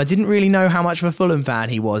that time, I didn't really know how much of a Fulham fan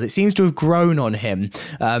he was. It seems to have grown on him,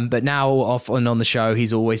 but now off and on the show,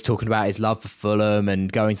 he's always talking about his love for Fulham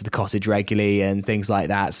and going to the cottage regularly and things like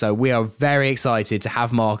that. So we are very excited to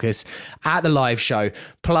have Marcus at the live show,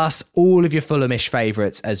 plus all of your Fulhamish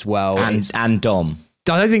favourites as well. And Dom.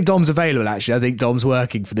 I don't think Dom's available, actually. I think Dom's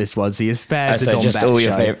working for this one, so you're spared the so Dom just Bet all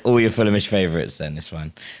show. all your Fulhamish favourites then, it's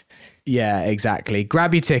fine. Yeah, exactly.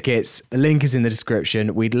 Grab your tickets. The link is in the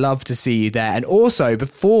description. We'd love to see you there. And also,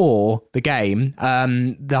 before the game,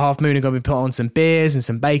 the Half Moon are going to be put on some beers and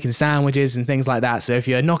some bacon sandwiches and things like that. So if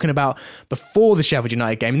you're knocking about before the Sheffield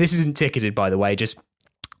United game, and this isn't ticketed, by the way, just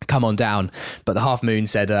come on down. But the Half Moon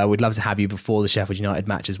said we'd love to have you before the Sheffield United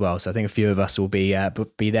match as well. So I think a few of us will be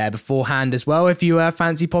there beforehand as well if you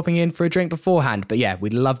fancy popping in for a drink beforehand. But yeah,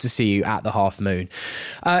 we'd love to see you at the Half Moon.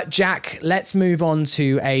 Jack, let's move on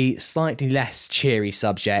to a slightly less cheery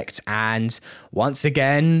subject. And once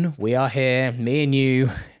again, we are here, me and you,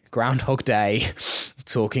 Groundhog Day,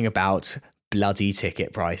 talking about bloody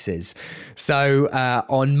ticket prices. So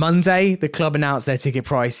on Monday, the club announced their ticket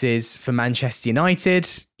prices for Manchester United.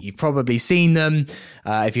 You've probably seen them.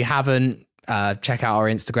 If you haven't, check out our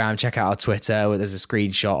Instagram, check out our Twitter. There's a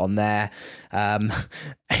screenshot on there.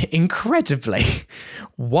 Incredibly,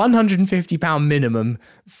 £150 minimum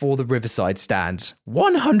for the Riverside stand.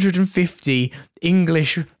 150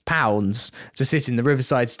 English pounds to sit in the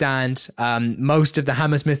Riverside stand. Most of the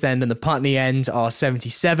Hammersmith end and the Putney end are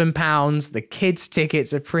 £77. The kids'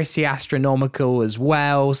 tickets are pretty astronomical as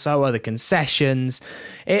well. So are the concessions.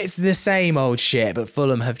 It's the same old shit, but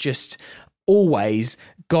Fulham have just always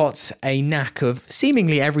got a knack of,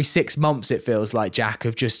 seemingly every 6 months it feels like, Jack,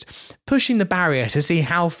 of just pushing the barrier to see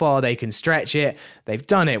how far they can stretch it. They've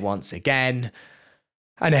done it once again,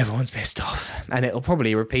 and everyone's pissed off. And it'll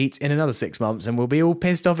probably repeat in another 6 months, and we'll be all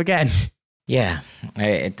pissed off again. Yeah,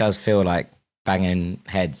 it does feel like banging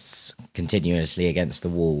heads continuously against the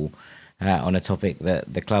wall on a topic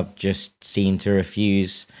that the club just seem to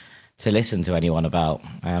refuse to listen to anyone about.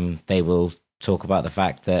 They will talk about the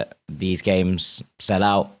fact that these games sell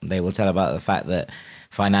out. They will tell about the fact that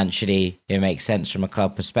financially it makes sense from a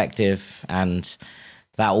club perspective, and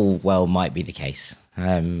that all well might be the case.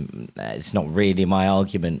 It's not really my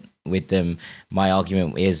argument with them. My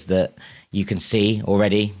argument is that you can see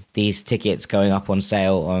already these tickets going up on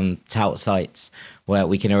sale on tout sites where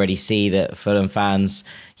we can already see that Fulham fans,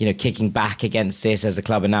 kicking back against this as the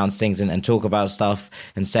club announce things and talk about stuff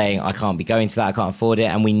and saying, I can't be going to that, I can't afford it.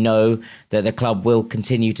 And we know that the club will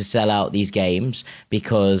continue to sell out these games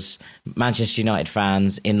because Manchester United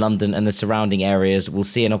fans in London and the surrounding areas will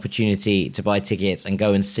see an opportunity to buy tickets and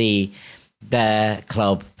go and see their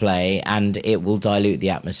club play, and it will dilute the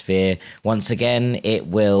atmosphere. Once again, it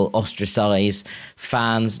will ostracize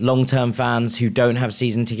fans, long-term fans who don't have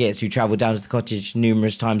season tickets, who travel down to the cottage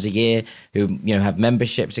numerous times a year, who have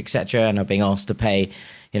memberships, etc., and are being asked to pay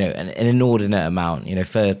an inordinate amount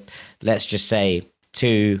for, let's just say,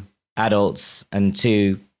 2 adults and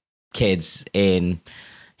 2 kids in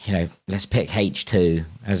let's pick H2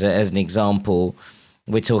 as an example.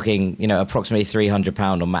 We're talking, approximately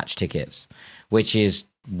 £300 on match tickets, which is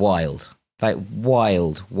wild, like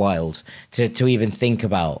wild to even think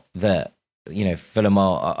about that. Fulham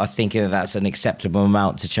are thinking that that's an acceptable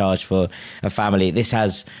amount to charge for a family. This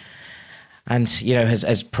has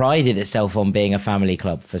prided itself on being a family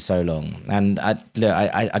club for so long. And I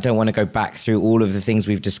don't want to go back through all of the things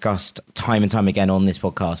we've discussed time and time again on this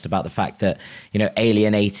podcast about the fact that,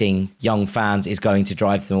 alienating young fans is going to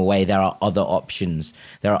drive them away. There are other options.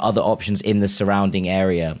 There are other options in the surrounding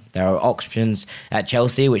area. There are options at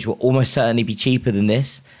Chelsea, which will almost certainly be cheaper than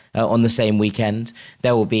this. On the same weekend.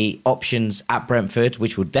 There will be options at Brentford,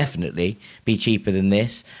 which will definitely be cheaper than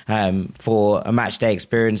this. For a match day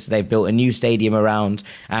experience, they've built a new stadium around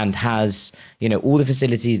and has, all the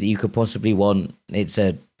facilities that you could possibly want. It's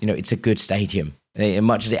a good stadium. As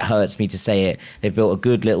much as it hurts me to say it, they've built a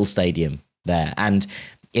good little stadium there. And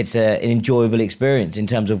it's an enjoyable experience in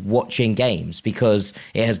terms of watching games because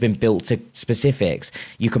it has been built to specifics.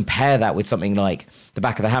 You compare that with something like the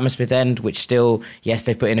back of the Hammersmith end, which still, yes,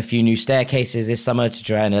 they've put in a few new staircases this summer to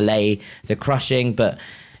try and allay the crushing, but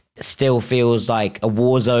still feels like a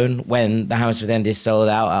war zone when the Hammersmith end is sold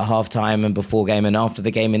out at half-time and before game and after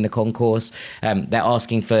the game in the concourse. They're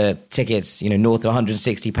asking for tickets, north of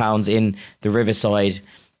 £160 in the Riverside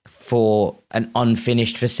for an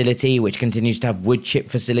unfinished facility, which continues to have wood chip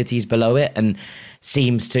facilities below it and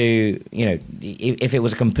seems to, if it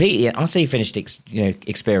was a completely and utterly finished,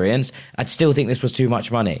 experience, I'd still think this was too much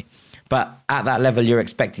money. But at that level, you're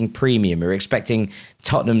expecting premium. You're expecting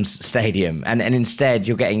Tottenham's stadium. And instead,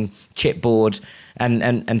 you're getting chipboard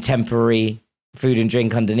and temporary food and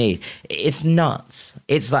drink underneath. It's nuts.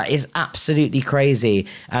 It's absolutely crazy.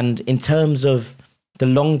 And in terms of the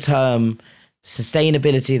long-term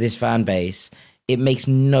sustainability of this fan base, it makes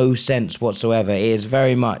no sense whatsoever. It is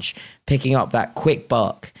very much picking up that quick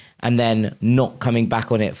buck and then not coming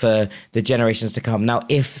back on it for the generations to come. Now,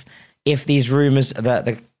 if these rumours that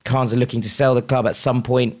the Khans are looking to sell the club at some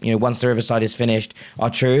point, once the Riverside is finished,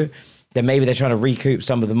 are true, then maybe they're trying to recoup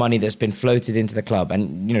some of the money that's been floated into the club.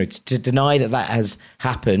 And, to deny that has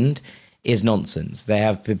happened is nonsense. They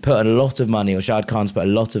have been put a lot of money, or Shahid Khan's put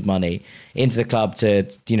a lot of money into the club to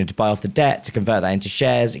buy off the debt, to convert that into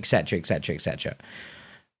shares, etc., etc., etc.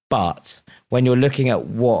 But when you're looking at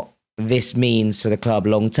what this means for the club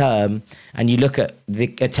long term, and you look at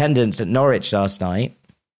the attendance at Norwich last night,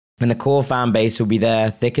 and the core fan base will be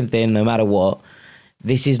there thick and thin no matter what,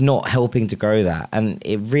 this is not helping to grow that. And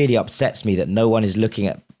it really upsets me that no one is looking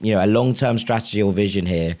at a long-term strategy or vision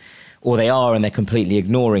here. Or they are, and they're completely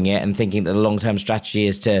ignoring it and thinking that the long-term strategy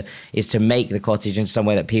is to make the cottage into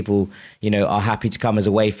somewhere that people, are happy to come as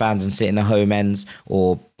away fans and sit in the home ends,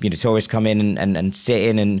 or, tourists come in and sit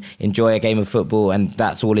in and enjoy a game of football, and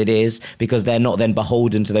that's all it is, because they're not then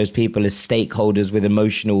beholden to those people as stakeholders with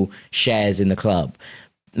emotional shares in the club.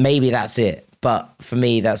 Maybe that's it. But for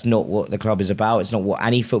me, that's not what the club is about. It's not what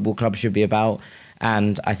any football club should be about.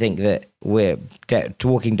 And I think that we're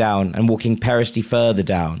walking perilously further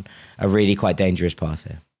down a really quite dangerous path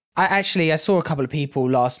here. I saw a couple of people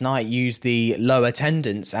last night use the low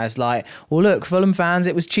attendance as well, look, Fulham fans,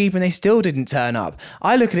 it was cheap and they still didn't turn up.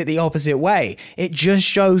 I look at it the opposite way. It just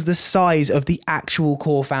shows the size of the actual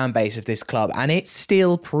core fan base of this club, and it's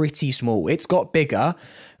still pretty small. It's got bigger.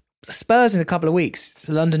 Spurs in a couple of weeks. It's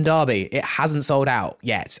a London derby. It hasn't sold out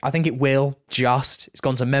yet. I think it will It's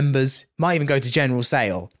gone to members. Might even go to general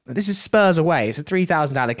sale. This is Spurs away. It's a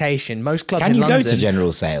 3,000 allocation. Most clubs in London... Can you go to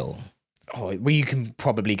general sale? Oh, well, you can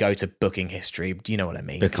probably go to booking history. Do you know what I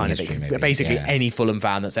mean? Basically, any Fulham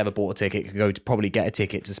fan that's ever bought a ticket could go to probably get a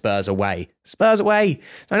ticket to Spurs away. Spurs away.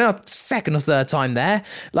 So I know second or third time there.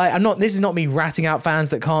 This is not me ratting out fans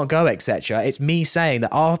that can't go, etc. It's me saying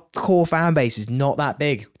that our core fan base is not that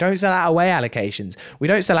big. We don't sell out away allocations. We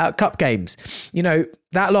don't sell out cup games.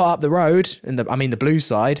 That lot up the road, the blue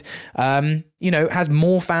side, has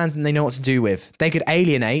more fans than they know what to do with. They could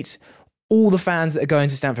alienate all the fans that are going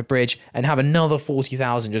to Stamford Bridge and have another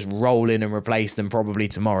 40,000 just roll in and replace them probably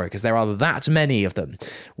tomorrow because there are that many of them.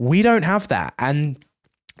 We don't have that. And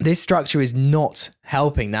this structure is not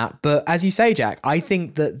helping that. But as you say, Jack, I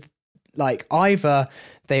think that like either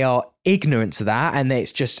they are ignorant to that and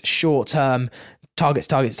it's just short-term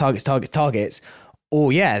targets,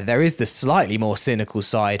 or yeah, there is the slightly more cynical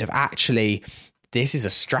side of actually this is a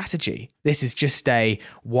strategy. This is just a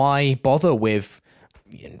why bother with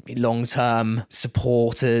long-term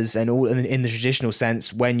supporters and all in the traditional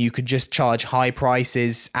sense when you could just charge high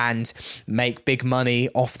prices and make big money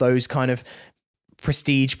off those kind of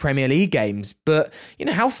prestige Premier League games. But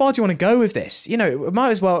how far do you want to go with this?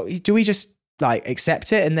 Might as well, do we just like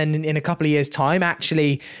accept it and then in a couple of years time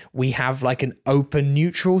actually we have like an open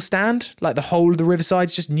neutral stand, like the whole of the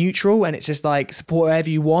Riverside's just neutral and it's just like support whatever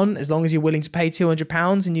you want as long as you're willing to pay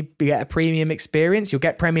 £200 and you get a premium experience, you'll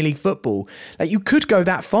get Premier League football. Like you could go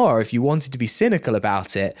that far if you wanted to be cynical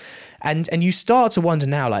about it. And you start to wonder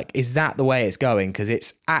now, like, is that the way it's going? Because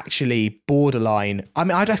it's actually borderline. I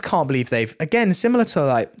mean, I just can't believe they've, again, similar to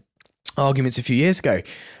like arguments a few years ago,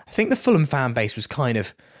 I think the Fulham fan base was kind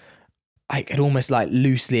of had almost like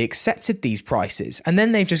loosely accepted these prices. And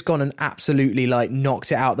then they've just gone and absolutely like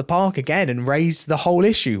knocked it out the park again and raised the whole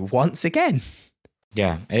issue once again.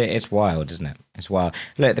 Yeah, it's wild, isn't it? It's wild.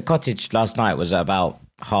 Look, the Cottage last night was at about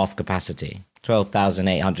half capacity,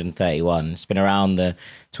 12,831. It's been around the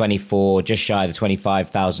 24, just shy of the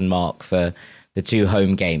 25,000 mark for the two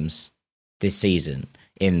home games this season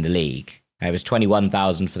in the league. It was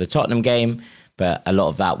 21,000 for the Tottenham game, but a lot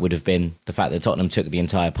of that would have been the fact that Tottenham took the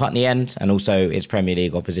entire Putney end and also its Premier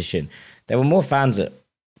League opposition. There were more fans at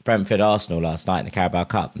Brentford Arsenal last night in the Carabao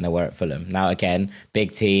Cup than there were at Fulham. Now, again,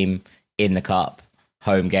 big team in the Cup,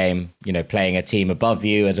 home game, playing a team above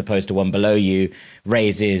you as opposed to one below you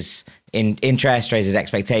raises interest, raises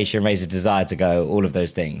expectation, raises desire to go, all of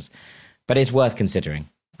those things. But it's worth considering,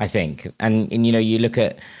 I think. And you look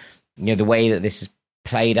at the way that this has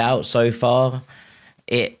played out so far,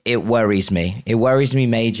 it worries me. It worries me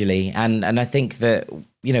majorly. And I think that,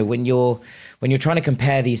 when you're trying to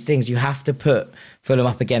compare these things, you have to put Fulham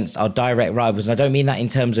up against our direct rivals. And I don't mean that in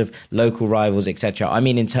terms of local rivals, etc. I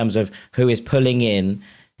mean in terms of who is pulling in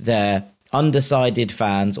their undecided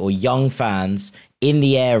fans or young fans in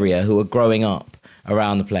the area who are growing up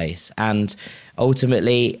around the place. And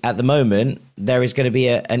ultimately, at the moment, there is going to be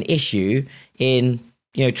an issue in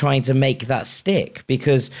trying to make that stick,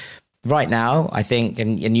 because right now, I think,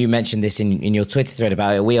 and you mentioned this in your Twitter thread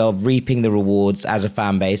about it, we are reaping the rewards as a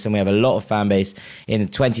fan base, and we have a lot of fan base in the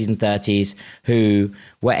 20s and 30s who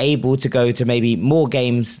were able to go to maybe more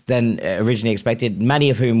games than originally expected, many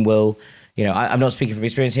of whom will, I'm not speaking from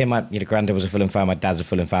experience here. My granddad was a Fulham fan, my dad's a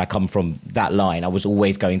Fulham fan. I come from that line. I was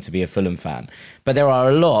always going to be a Fulham fan. But there are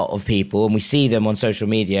a lot of people, and we see them on social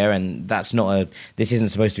media, and this isn't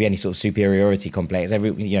supposed to be any sort of superiority complex.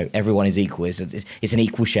 Everyone is equal. It's an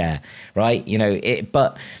equal share, right?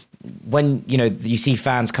 But when you see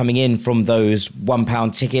fans coming in from those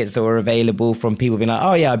 £1 tickets that were available, from people being like,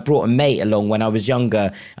 oh yeah, I brought a mate along when I was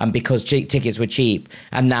younger, and because tickets were cheap,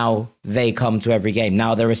 and now they come to every game,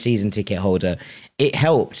 now they're a season ticket holder. It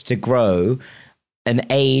helped to grow an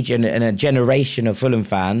age and a generation of Fulham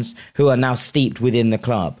fans who are now steeped within the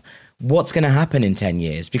club. What's going to happen in 10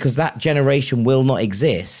 years? Because that generation will not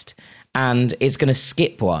exist, and it's going to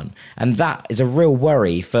skip one, and that is a real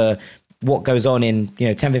worry for what goes on in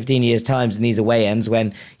 10, 15 years times in these away ends,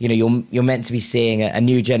 when you're meant to be seeing a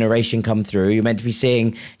new generation come through. You're meant to be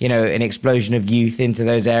seeing an explosion of youth into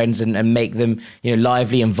those ends and make them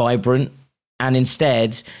lively and vibrant, and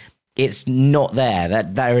instead it's not there.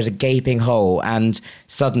 That there is a gaping hole, and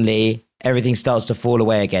suddenly everything starts to fall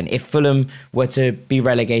away again. If Fulham were to be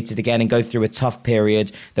relegated again and go through a tough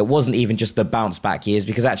period that wasn't even just the bounce back years,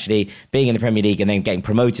 because actually being in the Premier League and then getting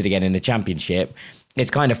promoted again in the Championship, it's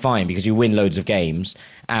kind of fine because you win loads of games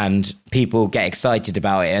and people get excited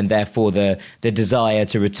about it, and therefore the desire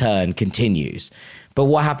to return continues. But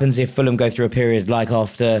what happens if Fulham go through a period like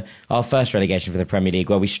after our first relegation for the Premier League,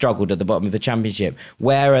 where we struggled at the bottom of the Championship?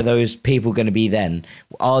 Where are those people going to be then?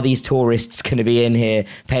 Are these tourists going to be in here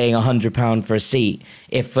paying £100 for a seat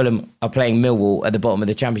if Fulham are playing Millwall at the bottom of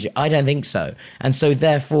the Championship? I don't think so. And so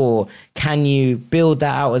therefore, can you build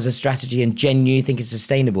that out as a strategy and genuinely think it's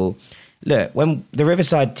sustainable? Look, when the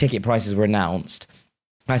Riverside ticket prices were announced,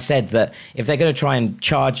 I said that if they're going to try and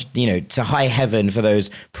charge, to high heaven for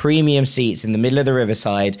those premium seats in the middle of the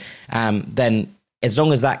Riverside, then as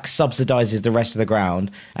long as that subsidises the rest of the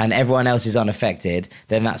ground and everyone else is unaffected,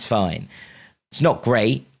 then that's fine. It's not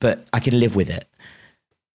great, but I can live with it.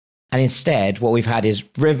 And instead, what we've had is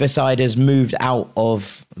Riversiders moved out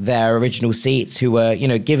of their original seats who were,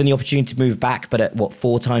 given the opportunity to move back, but at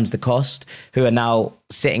 4 times the cost, who are now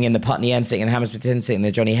sitting in the Putney end, sitting in the Hammersmith end, sitting in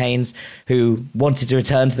the Johnny Haynes, who wanted to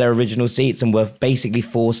return to their original seats and were basically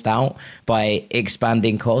forced out by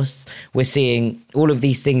expanding costs. We're seeing all of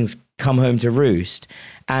these things come home to roost.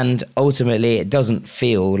 And ultimately, it doesn't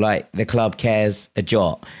feel like the club cares a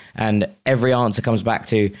jot. And every answer comes back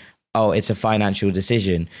to, oh, it's a financial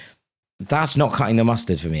decision. That's not cutting the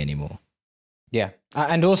mustard for me anymore. Yeah.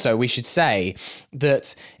 And also, we should say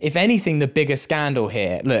that, if anything, the bigger scandal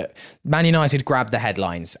here, look, Man United grabbed the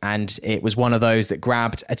headlines, and it was one of those that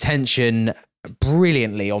grabbed attention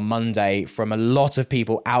brilliantly on Monday from a lot of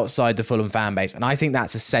people outside the Fulham fan base. And I think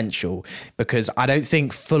that's essential, because I don't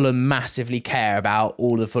think Fulham massively care about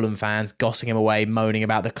all the Fulham fans gossiping him away, moaning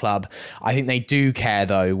about the club. I think they do care,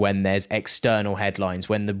 though, when there's external headlines,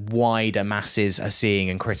 when the wider masses are seeing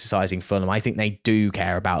and criticising Fulham. I think they do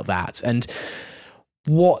care about that. And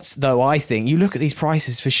what, though, I think, you look at these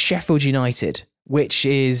prices for Sheffield United, which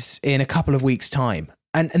is in a couple of weeks' time,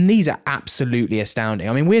 and these are absolutely astounding.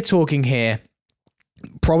 I mean, we're talking here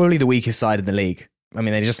probably the weakest side in the league. I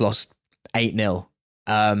mean, they just lost 8-0.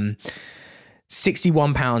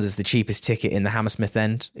 £61 is the cheapest ticket in the Hammersmith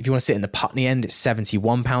end. If you want to sit in the Putney end, it's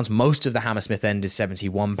 £71. Most of the Hammersmith end is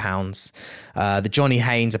 £71. The Johnny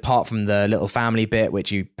Haynes, apart from the little family bit,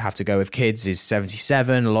 which you have to go with kids, is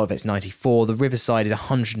 77. A lot of it's 94. The Riverside is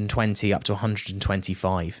 120 up to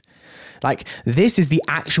 125. Like, this is the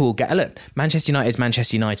actual... Look, Manchester United is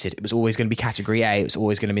Manchester United. It was always going to be Category A. It was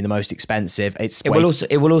always going to be the most expensive.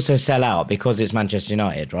 It will also sell out because it's Manchester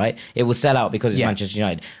United, right? It will sell out because it's Manchester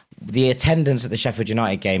United. The attendance at the Sheffield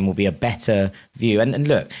United game will be a better view. And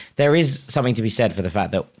look, there is something to be said for the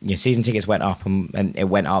fact that season tickets went up, and it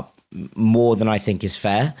went up more than I think is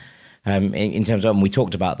fair in terms of... And we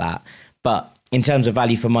talked about that. But in terms of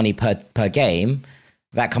value for money per game,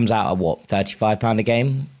 that comes out at £35 a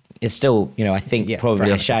game? It's still, I think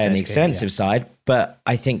probably a shade on the expensive side, but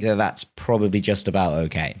I think that that's probably just about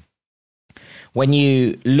okay. When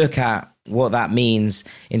you look at what that means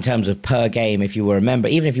in terms of per game, if you were a member,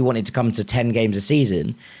 even if you wanted to come to 10 games a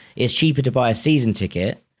season, it's cheaper to buy a season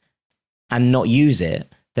ticket and not use it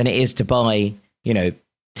than it is to buy,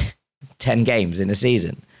 10 games in a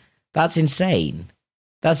season. That's insane.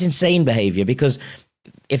 That's insane behavior, because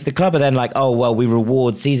if the club are then like, oh, well, we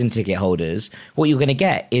reward season ticket holders, what you're going to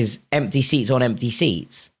get is empty seats on empty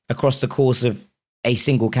seats across the course of a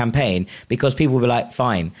single campaign, because people will be like,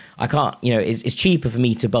 fine, I can't, it's cheaper for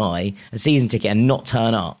me to buy a season ticket and not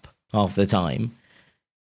turn up half the time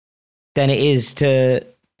than it is to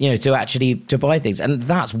buy things. And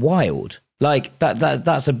that's wild. Like,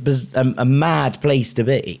 that's a mad place to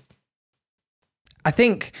be. I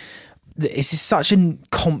think this is such a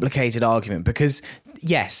complicated argument, because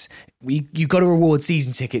yes, you got to reward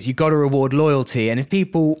season tickets, you got to reward loyalty, and if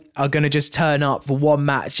people are going to just turn up for one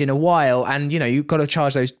match in a while, and you've got to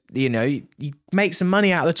charge those, you make some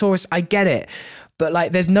money out of the tourists, I get it. But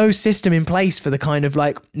like, there's no system in place for the kind of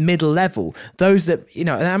like middle level, those that, and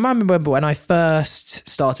I remember when I first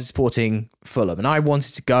started supporting Fulham and I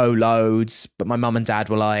wanted to go loads, but my mum and dad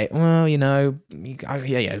were like, well, I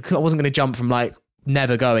wasn't going to jump from like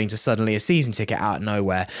never going to suddenly a season ticket out of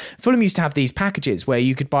nowhere. Fulham used to have these packages where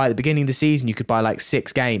you could buy at the beginning of the season, you could buy like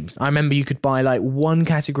 6 games. I remember you could buy like 1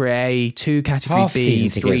 Category A, 2 Category half B,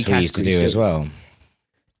 season 3 tickets we used to Category do C. as well.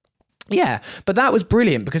 Yeah, but that was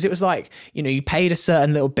brilliant, because it was like, you paid a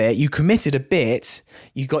certain little bit, you committed a bit,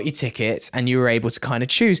 you got your tickets, and you were able to kind of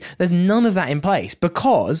choose. There's none of that in place,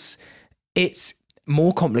 because it's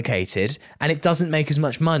more complicated and it doesn't make as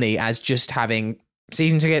much money as just having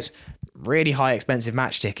season tickets, really high expensive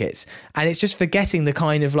match tickets, and it's just forgetting the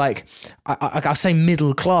kind of like I'll say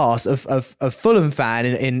middle class of Fulham fan,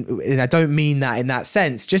 and I don't mean that in that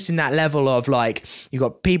sense, just in that level of like, you've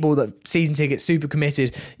got people that season tickets super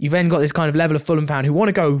committed, you've then got this kind of level of Fulham fan who want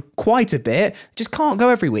to go quite a bit, just can't go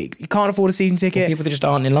every week, you can't afford a season ticket. Or people that just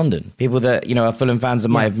aren't in London, people that are Fulham fans that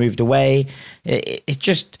might have moved away. It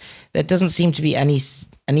just, there doesn't seem to be any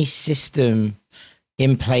system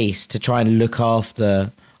in place to try and look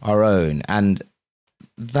after our own, and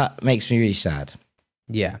that makes me really sad.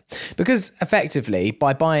 Yeah, because effectively,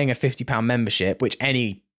 by buying a £50 membership, which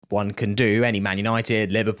anyone can do, any Man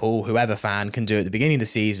United, Liverpool, whoever fan can do at the beginning of the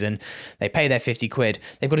season, they pay their 50 quid,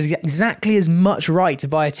 they've got exactly as much right to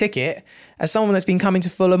buy a ticket as someone that's been coming to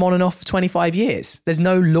Fulham on and off for 25 years. There's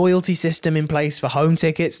no loyalty system in place for home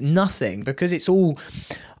tickets, nothing, because it's all...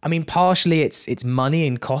 I mean, partially it's money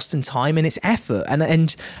and cost and time and it's effort,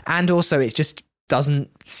 and also it just doesn't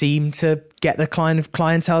seem to get the kind of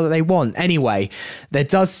clientele that they want. Anyway, there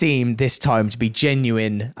does seem this time to be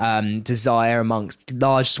genuine desire amongst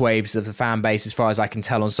large swathes of the fan base, as far as I can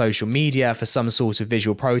tell on social media, for some sort of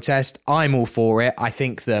visual protest. I'm all for it. I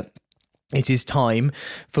think that it is time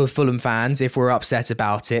for Fulham fans, if we're upset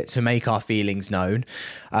about it, to make our feelings known.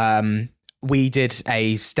 We did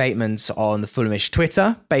a statement on the Fulhamish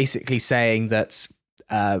Twitter, basically saying that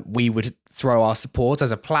we would throw our support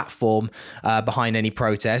as a platform behind any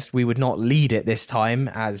protest. We would not lead it this time,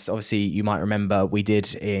 as obviously you might remember we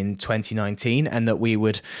did in 2019, and that we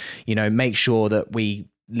would, make sure that we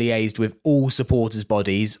liaised with all supporters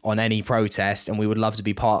bodies on any protest, and we would love to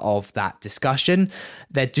be part of that discussion.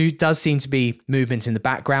 There does seem to be movement in the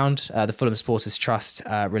background. The Fulham Supporters Trust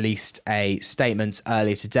released a statement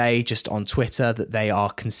earlier today just on Twitter that they are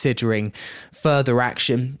considering further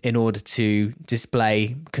action in order to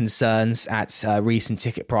display concerns at recent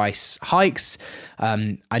ticket price hikes.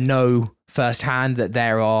 I know firsthand that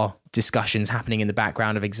there are discussions happening in the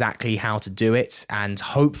background of exactly how to do it, and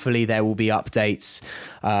hopefully there will be updates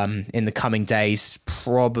in the coming days,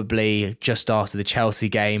 probably just after the Chelsea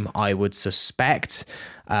game, I would suspect.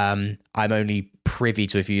 I'm only privy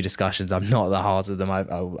to a few discussions. I'm not at the heart of them. I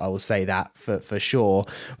will say that for sure.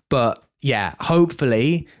 But yeah,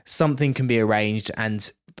 hopefully something can be arranged, and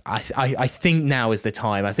I think now is the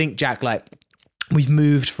time. I think, Jack, we've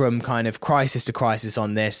moved from kind of crisis to crisis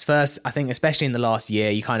on this. First, I think especially in the last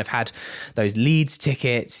year, you kind of had those Leeds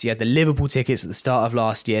tickets, you had the Liverpool tickets at the start of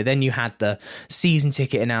last year, then you had the season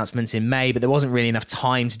ticket announcements in May, but there wasn't really enough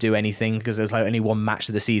time to do anything because there was only one match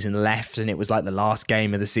of the season left, and it was the last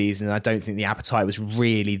game of the season. I don't think the appetite was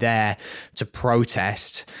really there to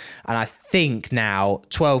protest. And I think now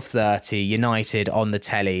 12:30 United on the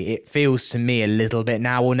telly, it feels to me a little bit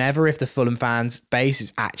now or never if the Fulham fans base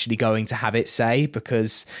is actually going to have its say,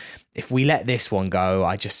 because if we let this one go,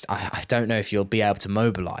 I don't know if you'll be able to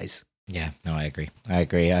mobilise. Yeah, no, I agree.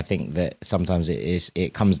 I think that sometimes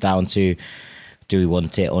it comes down to, do we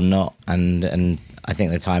want it or not? And I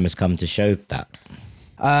think the time has come to show that.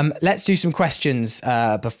 Let's do some questions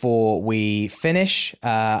before we finish.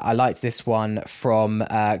 I liked this one from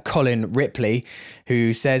Colin Ripley,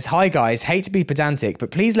 who says, "Hi guys, hate to be pedantic, but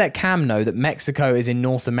please let Cam know that Mexico is in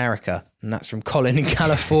North America." And that's from Colin in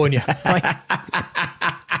California.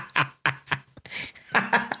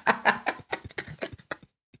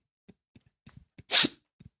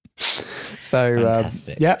 So,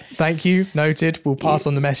 yeah, thank you. Noted. We'll pass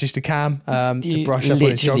on the message to Cam to brush up on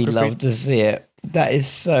his geography. Love to see it. That is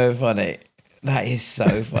so funny. I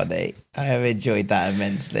have enjoyed that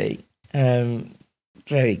immensely.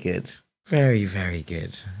 Very good. Very, very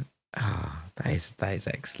good. That is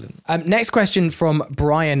excellent. Next question from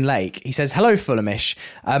Brian Lake. He says, "Hello, Fulhamish.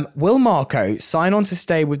 Will Marco sign on to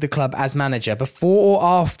stay with the club as manager before or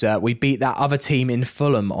after we beat that other team in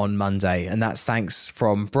Fulham on Monday?" And that's thanks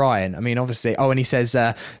from Brian. I mean, obviously. Oh, and he says,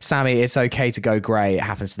 "Sammy, it's okay to go grey. It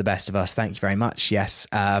happens to the best of us." Thank you very much. Yes.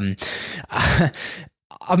 I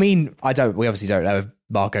mean, we obviously don't know if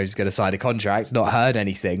Marco's going to sign a contract, not heard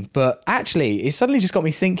anything, but actually it suddenly just got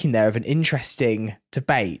me thinking there of an interesting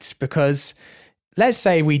debate, because let's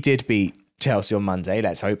say we did beat Chelsea on Monday,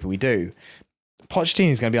 let's hope we do.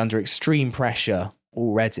 Pochettino's going to be under extreme pressure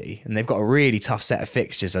already, and they've got a really tough set of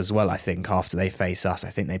fixtures as well, I think, after they face us. I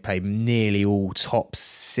think they play nearly all top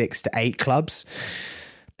 6 to 8 clubs.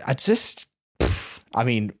 I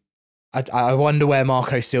wonder where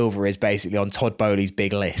Marco Silva is basically on Todd Bowley's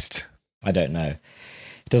big list. I don't know.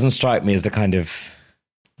 It doesn't strike me as the kind of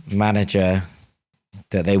manager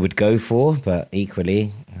that they would go for, but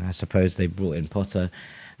equally, I suppose they brought in Potter.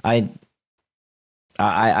 I'd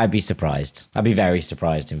be surprised. I'd be very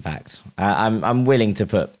surprised, in fact. I'm willing to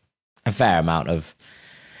put a fair amount of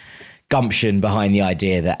gumption behind the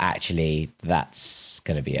idea that actually that's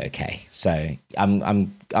going to be okay. So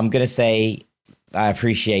I'm going to say I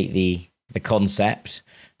appreciate the concept,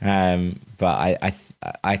 but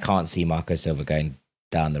I can't see Marco Silva going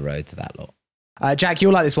down the road to that lot. Jack,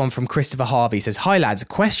 you'll like this one from Christopher Harvey. He says, "Hi lads,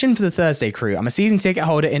 question for the Thursday crew. I'm a season ticket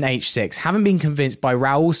holder in H6. Haven't been convinced by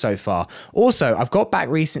Raul so far. Also, I've got back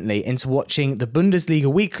recently into watching the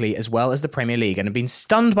Bundesliga weekly as well as the Premier League, and have been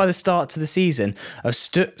stunned by the start to the season of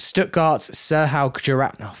Stuttgart's Serhau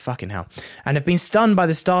Girassi. Oh, fucking hell. And have been stunned by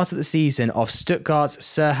the start of the season of Stuttgart's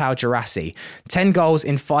Serhau Girassi. 10 goals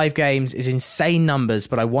in 5 games is insane numbers,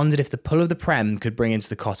 but I wondered if the pull of the Prem could bring him to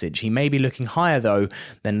the cottage. He may be looking higher though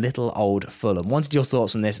than little old Fulham. Wanted your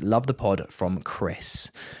thoughts on this. Love the pod, from Chris."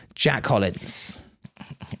 Jack Collins.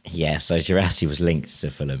 Yeah, so Girassi was linked to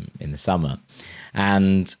Fulham in the summer,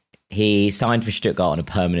 and he signed for Stuttgart on a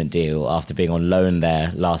permanent deal after being on loan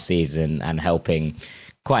there last season and helping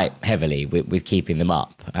quite heavily with keeping them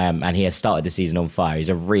up. And he has started the season on fire. He's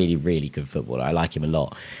a really, really good footballer. I like him a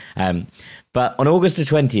lot. But on August the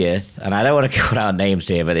 20th, and I don't want to call out names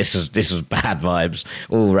here, but this was bad vibes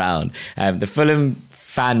all round. The Fulham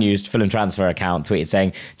Fulham transfer account tweeted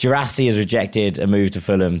saying Girassi has rejected a move to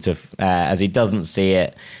Fulham as he doesn't see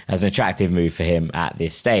it as an attractive move for him at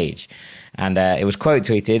this stage. And it was quote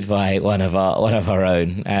tweeted by one of our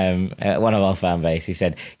own, one of our fan base, who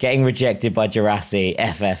said, "Getting rejected by Girassi,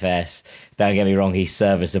 FFS. Don't get me wrong, he's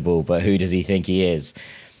serviceable, but who does he think he is?"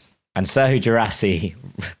 And Serhu Girassi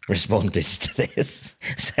responded to this,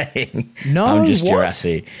 saying, "No, I'm just what?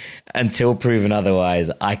 Girassi. Until proven otherwise,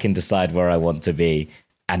 I can decide where I want to be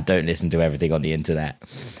and don't listen to everything on the internet."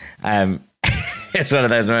 It's one of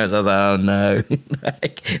those moments I was like, oh no.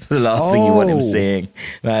 Like, it's the last thing you want him seeing.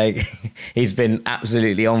 Like, he's been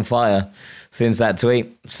absolutely on fire since that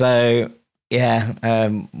tweet. So, yeah,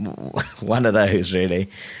 one of those, really.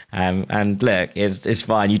 And look, it's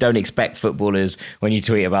fine. You don't expect footballers, when you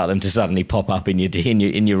tweet about them, to suddenly pop up in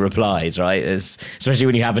your replies, right? Especially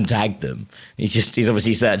when you haven't tagged them. He's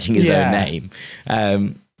obviously searching his own name.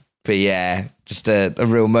 But yeah, just a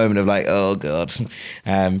real moment of like, oh God.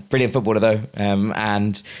 Brilliant footballer though.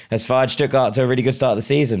 And has fired Stuttgart to a really good start of the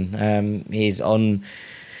season. He's on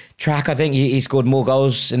track. I think he scored more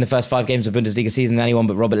goals in the first 5 games of Bundesliga season than anyone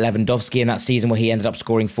but Robert Lewandowski in that season, where he ended up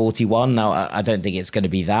scoring 41. Now, I don't think it's going to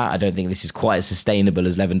be that. I don't think this is quite as sustainable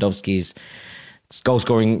as Lewandowski's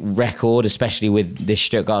goal-scoring record, especially with this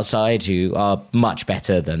Stuttgart side, who are much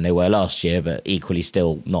better than they were last year, but equally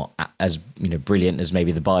still not as brilliant as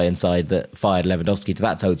maybe the Bayern side that fired Lewandowski to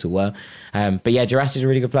that total were. But yeah, Jurassi's a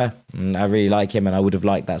really good player, and I really like him, and I would have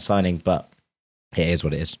liked that signing, but it is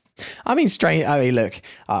what it is. I mean, strange. I mean, look,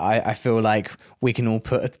 I feel like we can all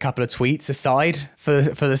put a couple of tweets aside for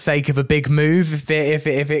the sake of a big move if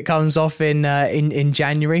it comes off in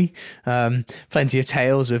January. Plenty of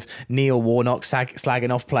tales of Neil Warnock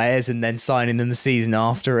slagging off players and then signing them the season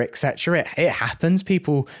after, etc. It happens.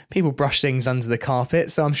 People brush things under the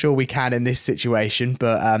carpet, so I'm sure we can in this situation.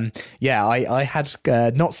 But yeah, I had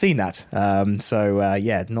not seen that. So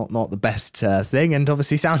yeah, not the best thing, and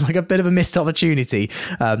obviously sounds like a bit of a missed opportunity.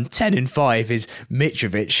 10-5 is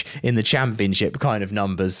Mitrovic in the Championship kind of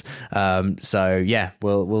numbers. So yeah,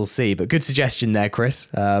 we'll see. But good suggestion there, Chris.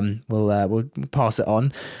 We'll pass it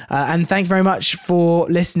on. And thank you very much for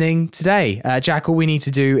listening today. Jack, all we need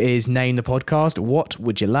to do is name the podcast. What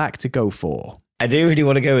would you like to go for? I do really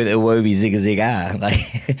want to go with Iwobi Zigga Zigga.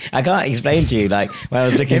 Like, I can't explain to you. Like, when I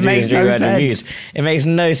was looking through the reviews, it makes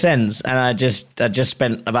no sense. And I just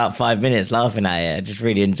spent about 5 minutes laughing at it. I just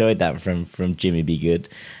really enjoyed that from Jimmy Be Good.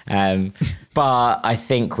 But I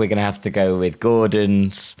think we're going to have to go with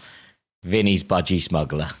Gordon's Vini's Budgie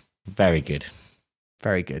Smuggler. Very good.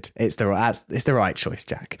 Very good. It's the right choice,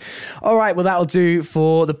 Jack. All right, well, that'll do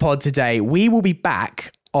for the pod today. We will be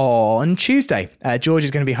back on Tuesday. George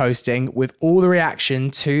is going to be hosting with all the reaction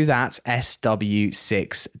to that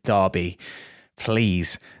SW6 derby.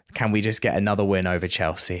 Please, can we just get another win over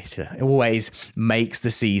Chelsea? It always makes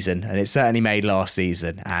the season, and it certainly made last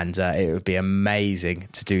season, and it would be amazing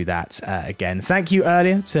to do that again. Thank you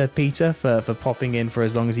earlier to Peter for popping in for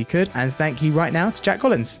as long as he could, and thank you right now to Jack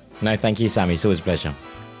Collins. No, thank you, Sammy. It's always a pleasure.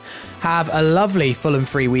 Have a lovely Fulham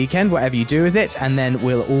free weekend, whatever you do with it, and then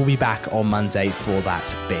we'll all be back on Monday for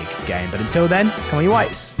that big game. But until then, come on, you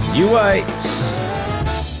whites. You whites.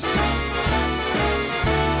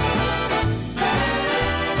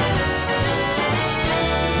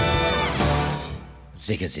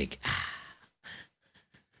 Zigga zig.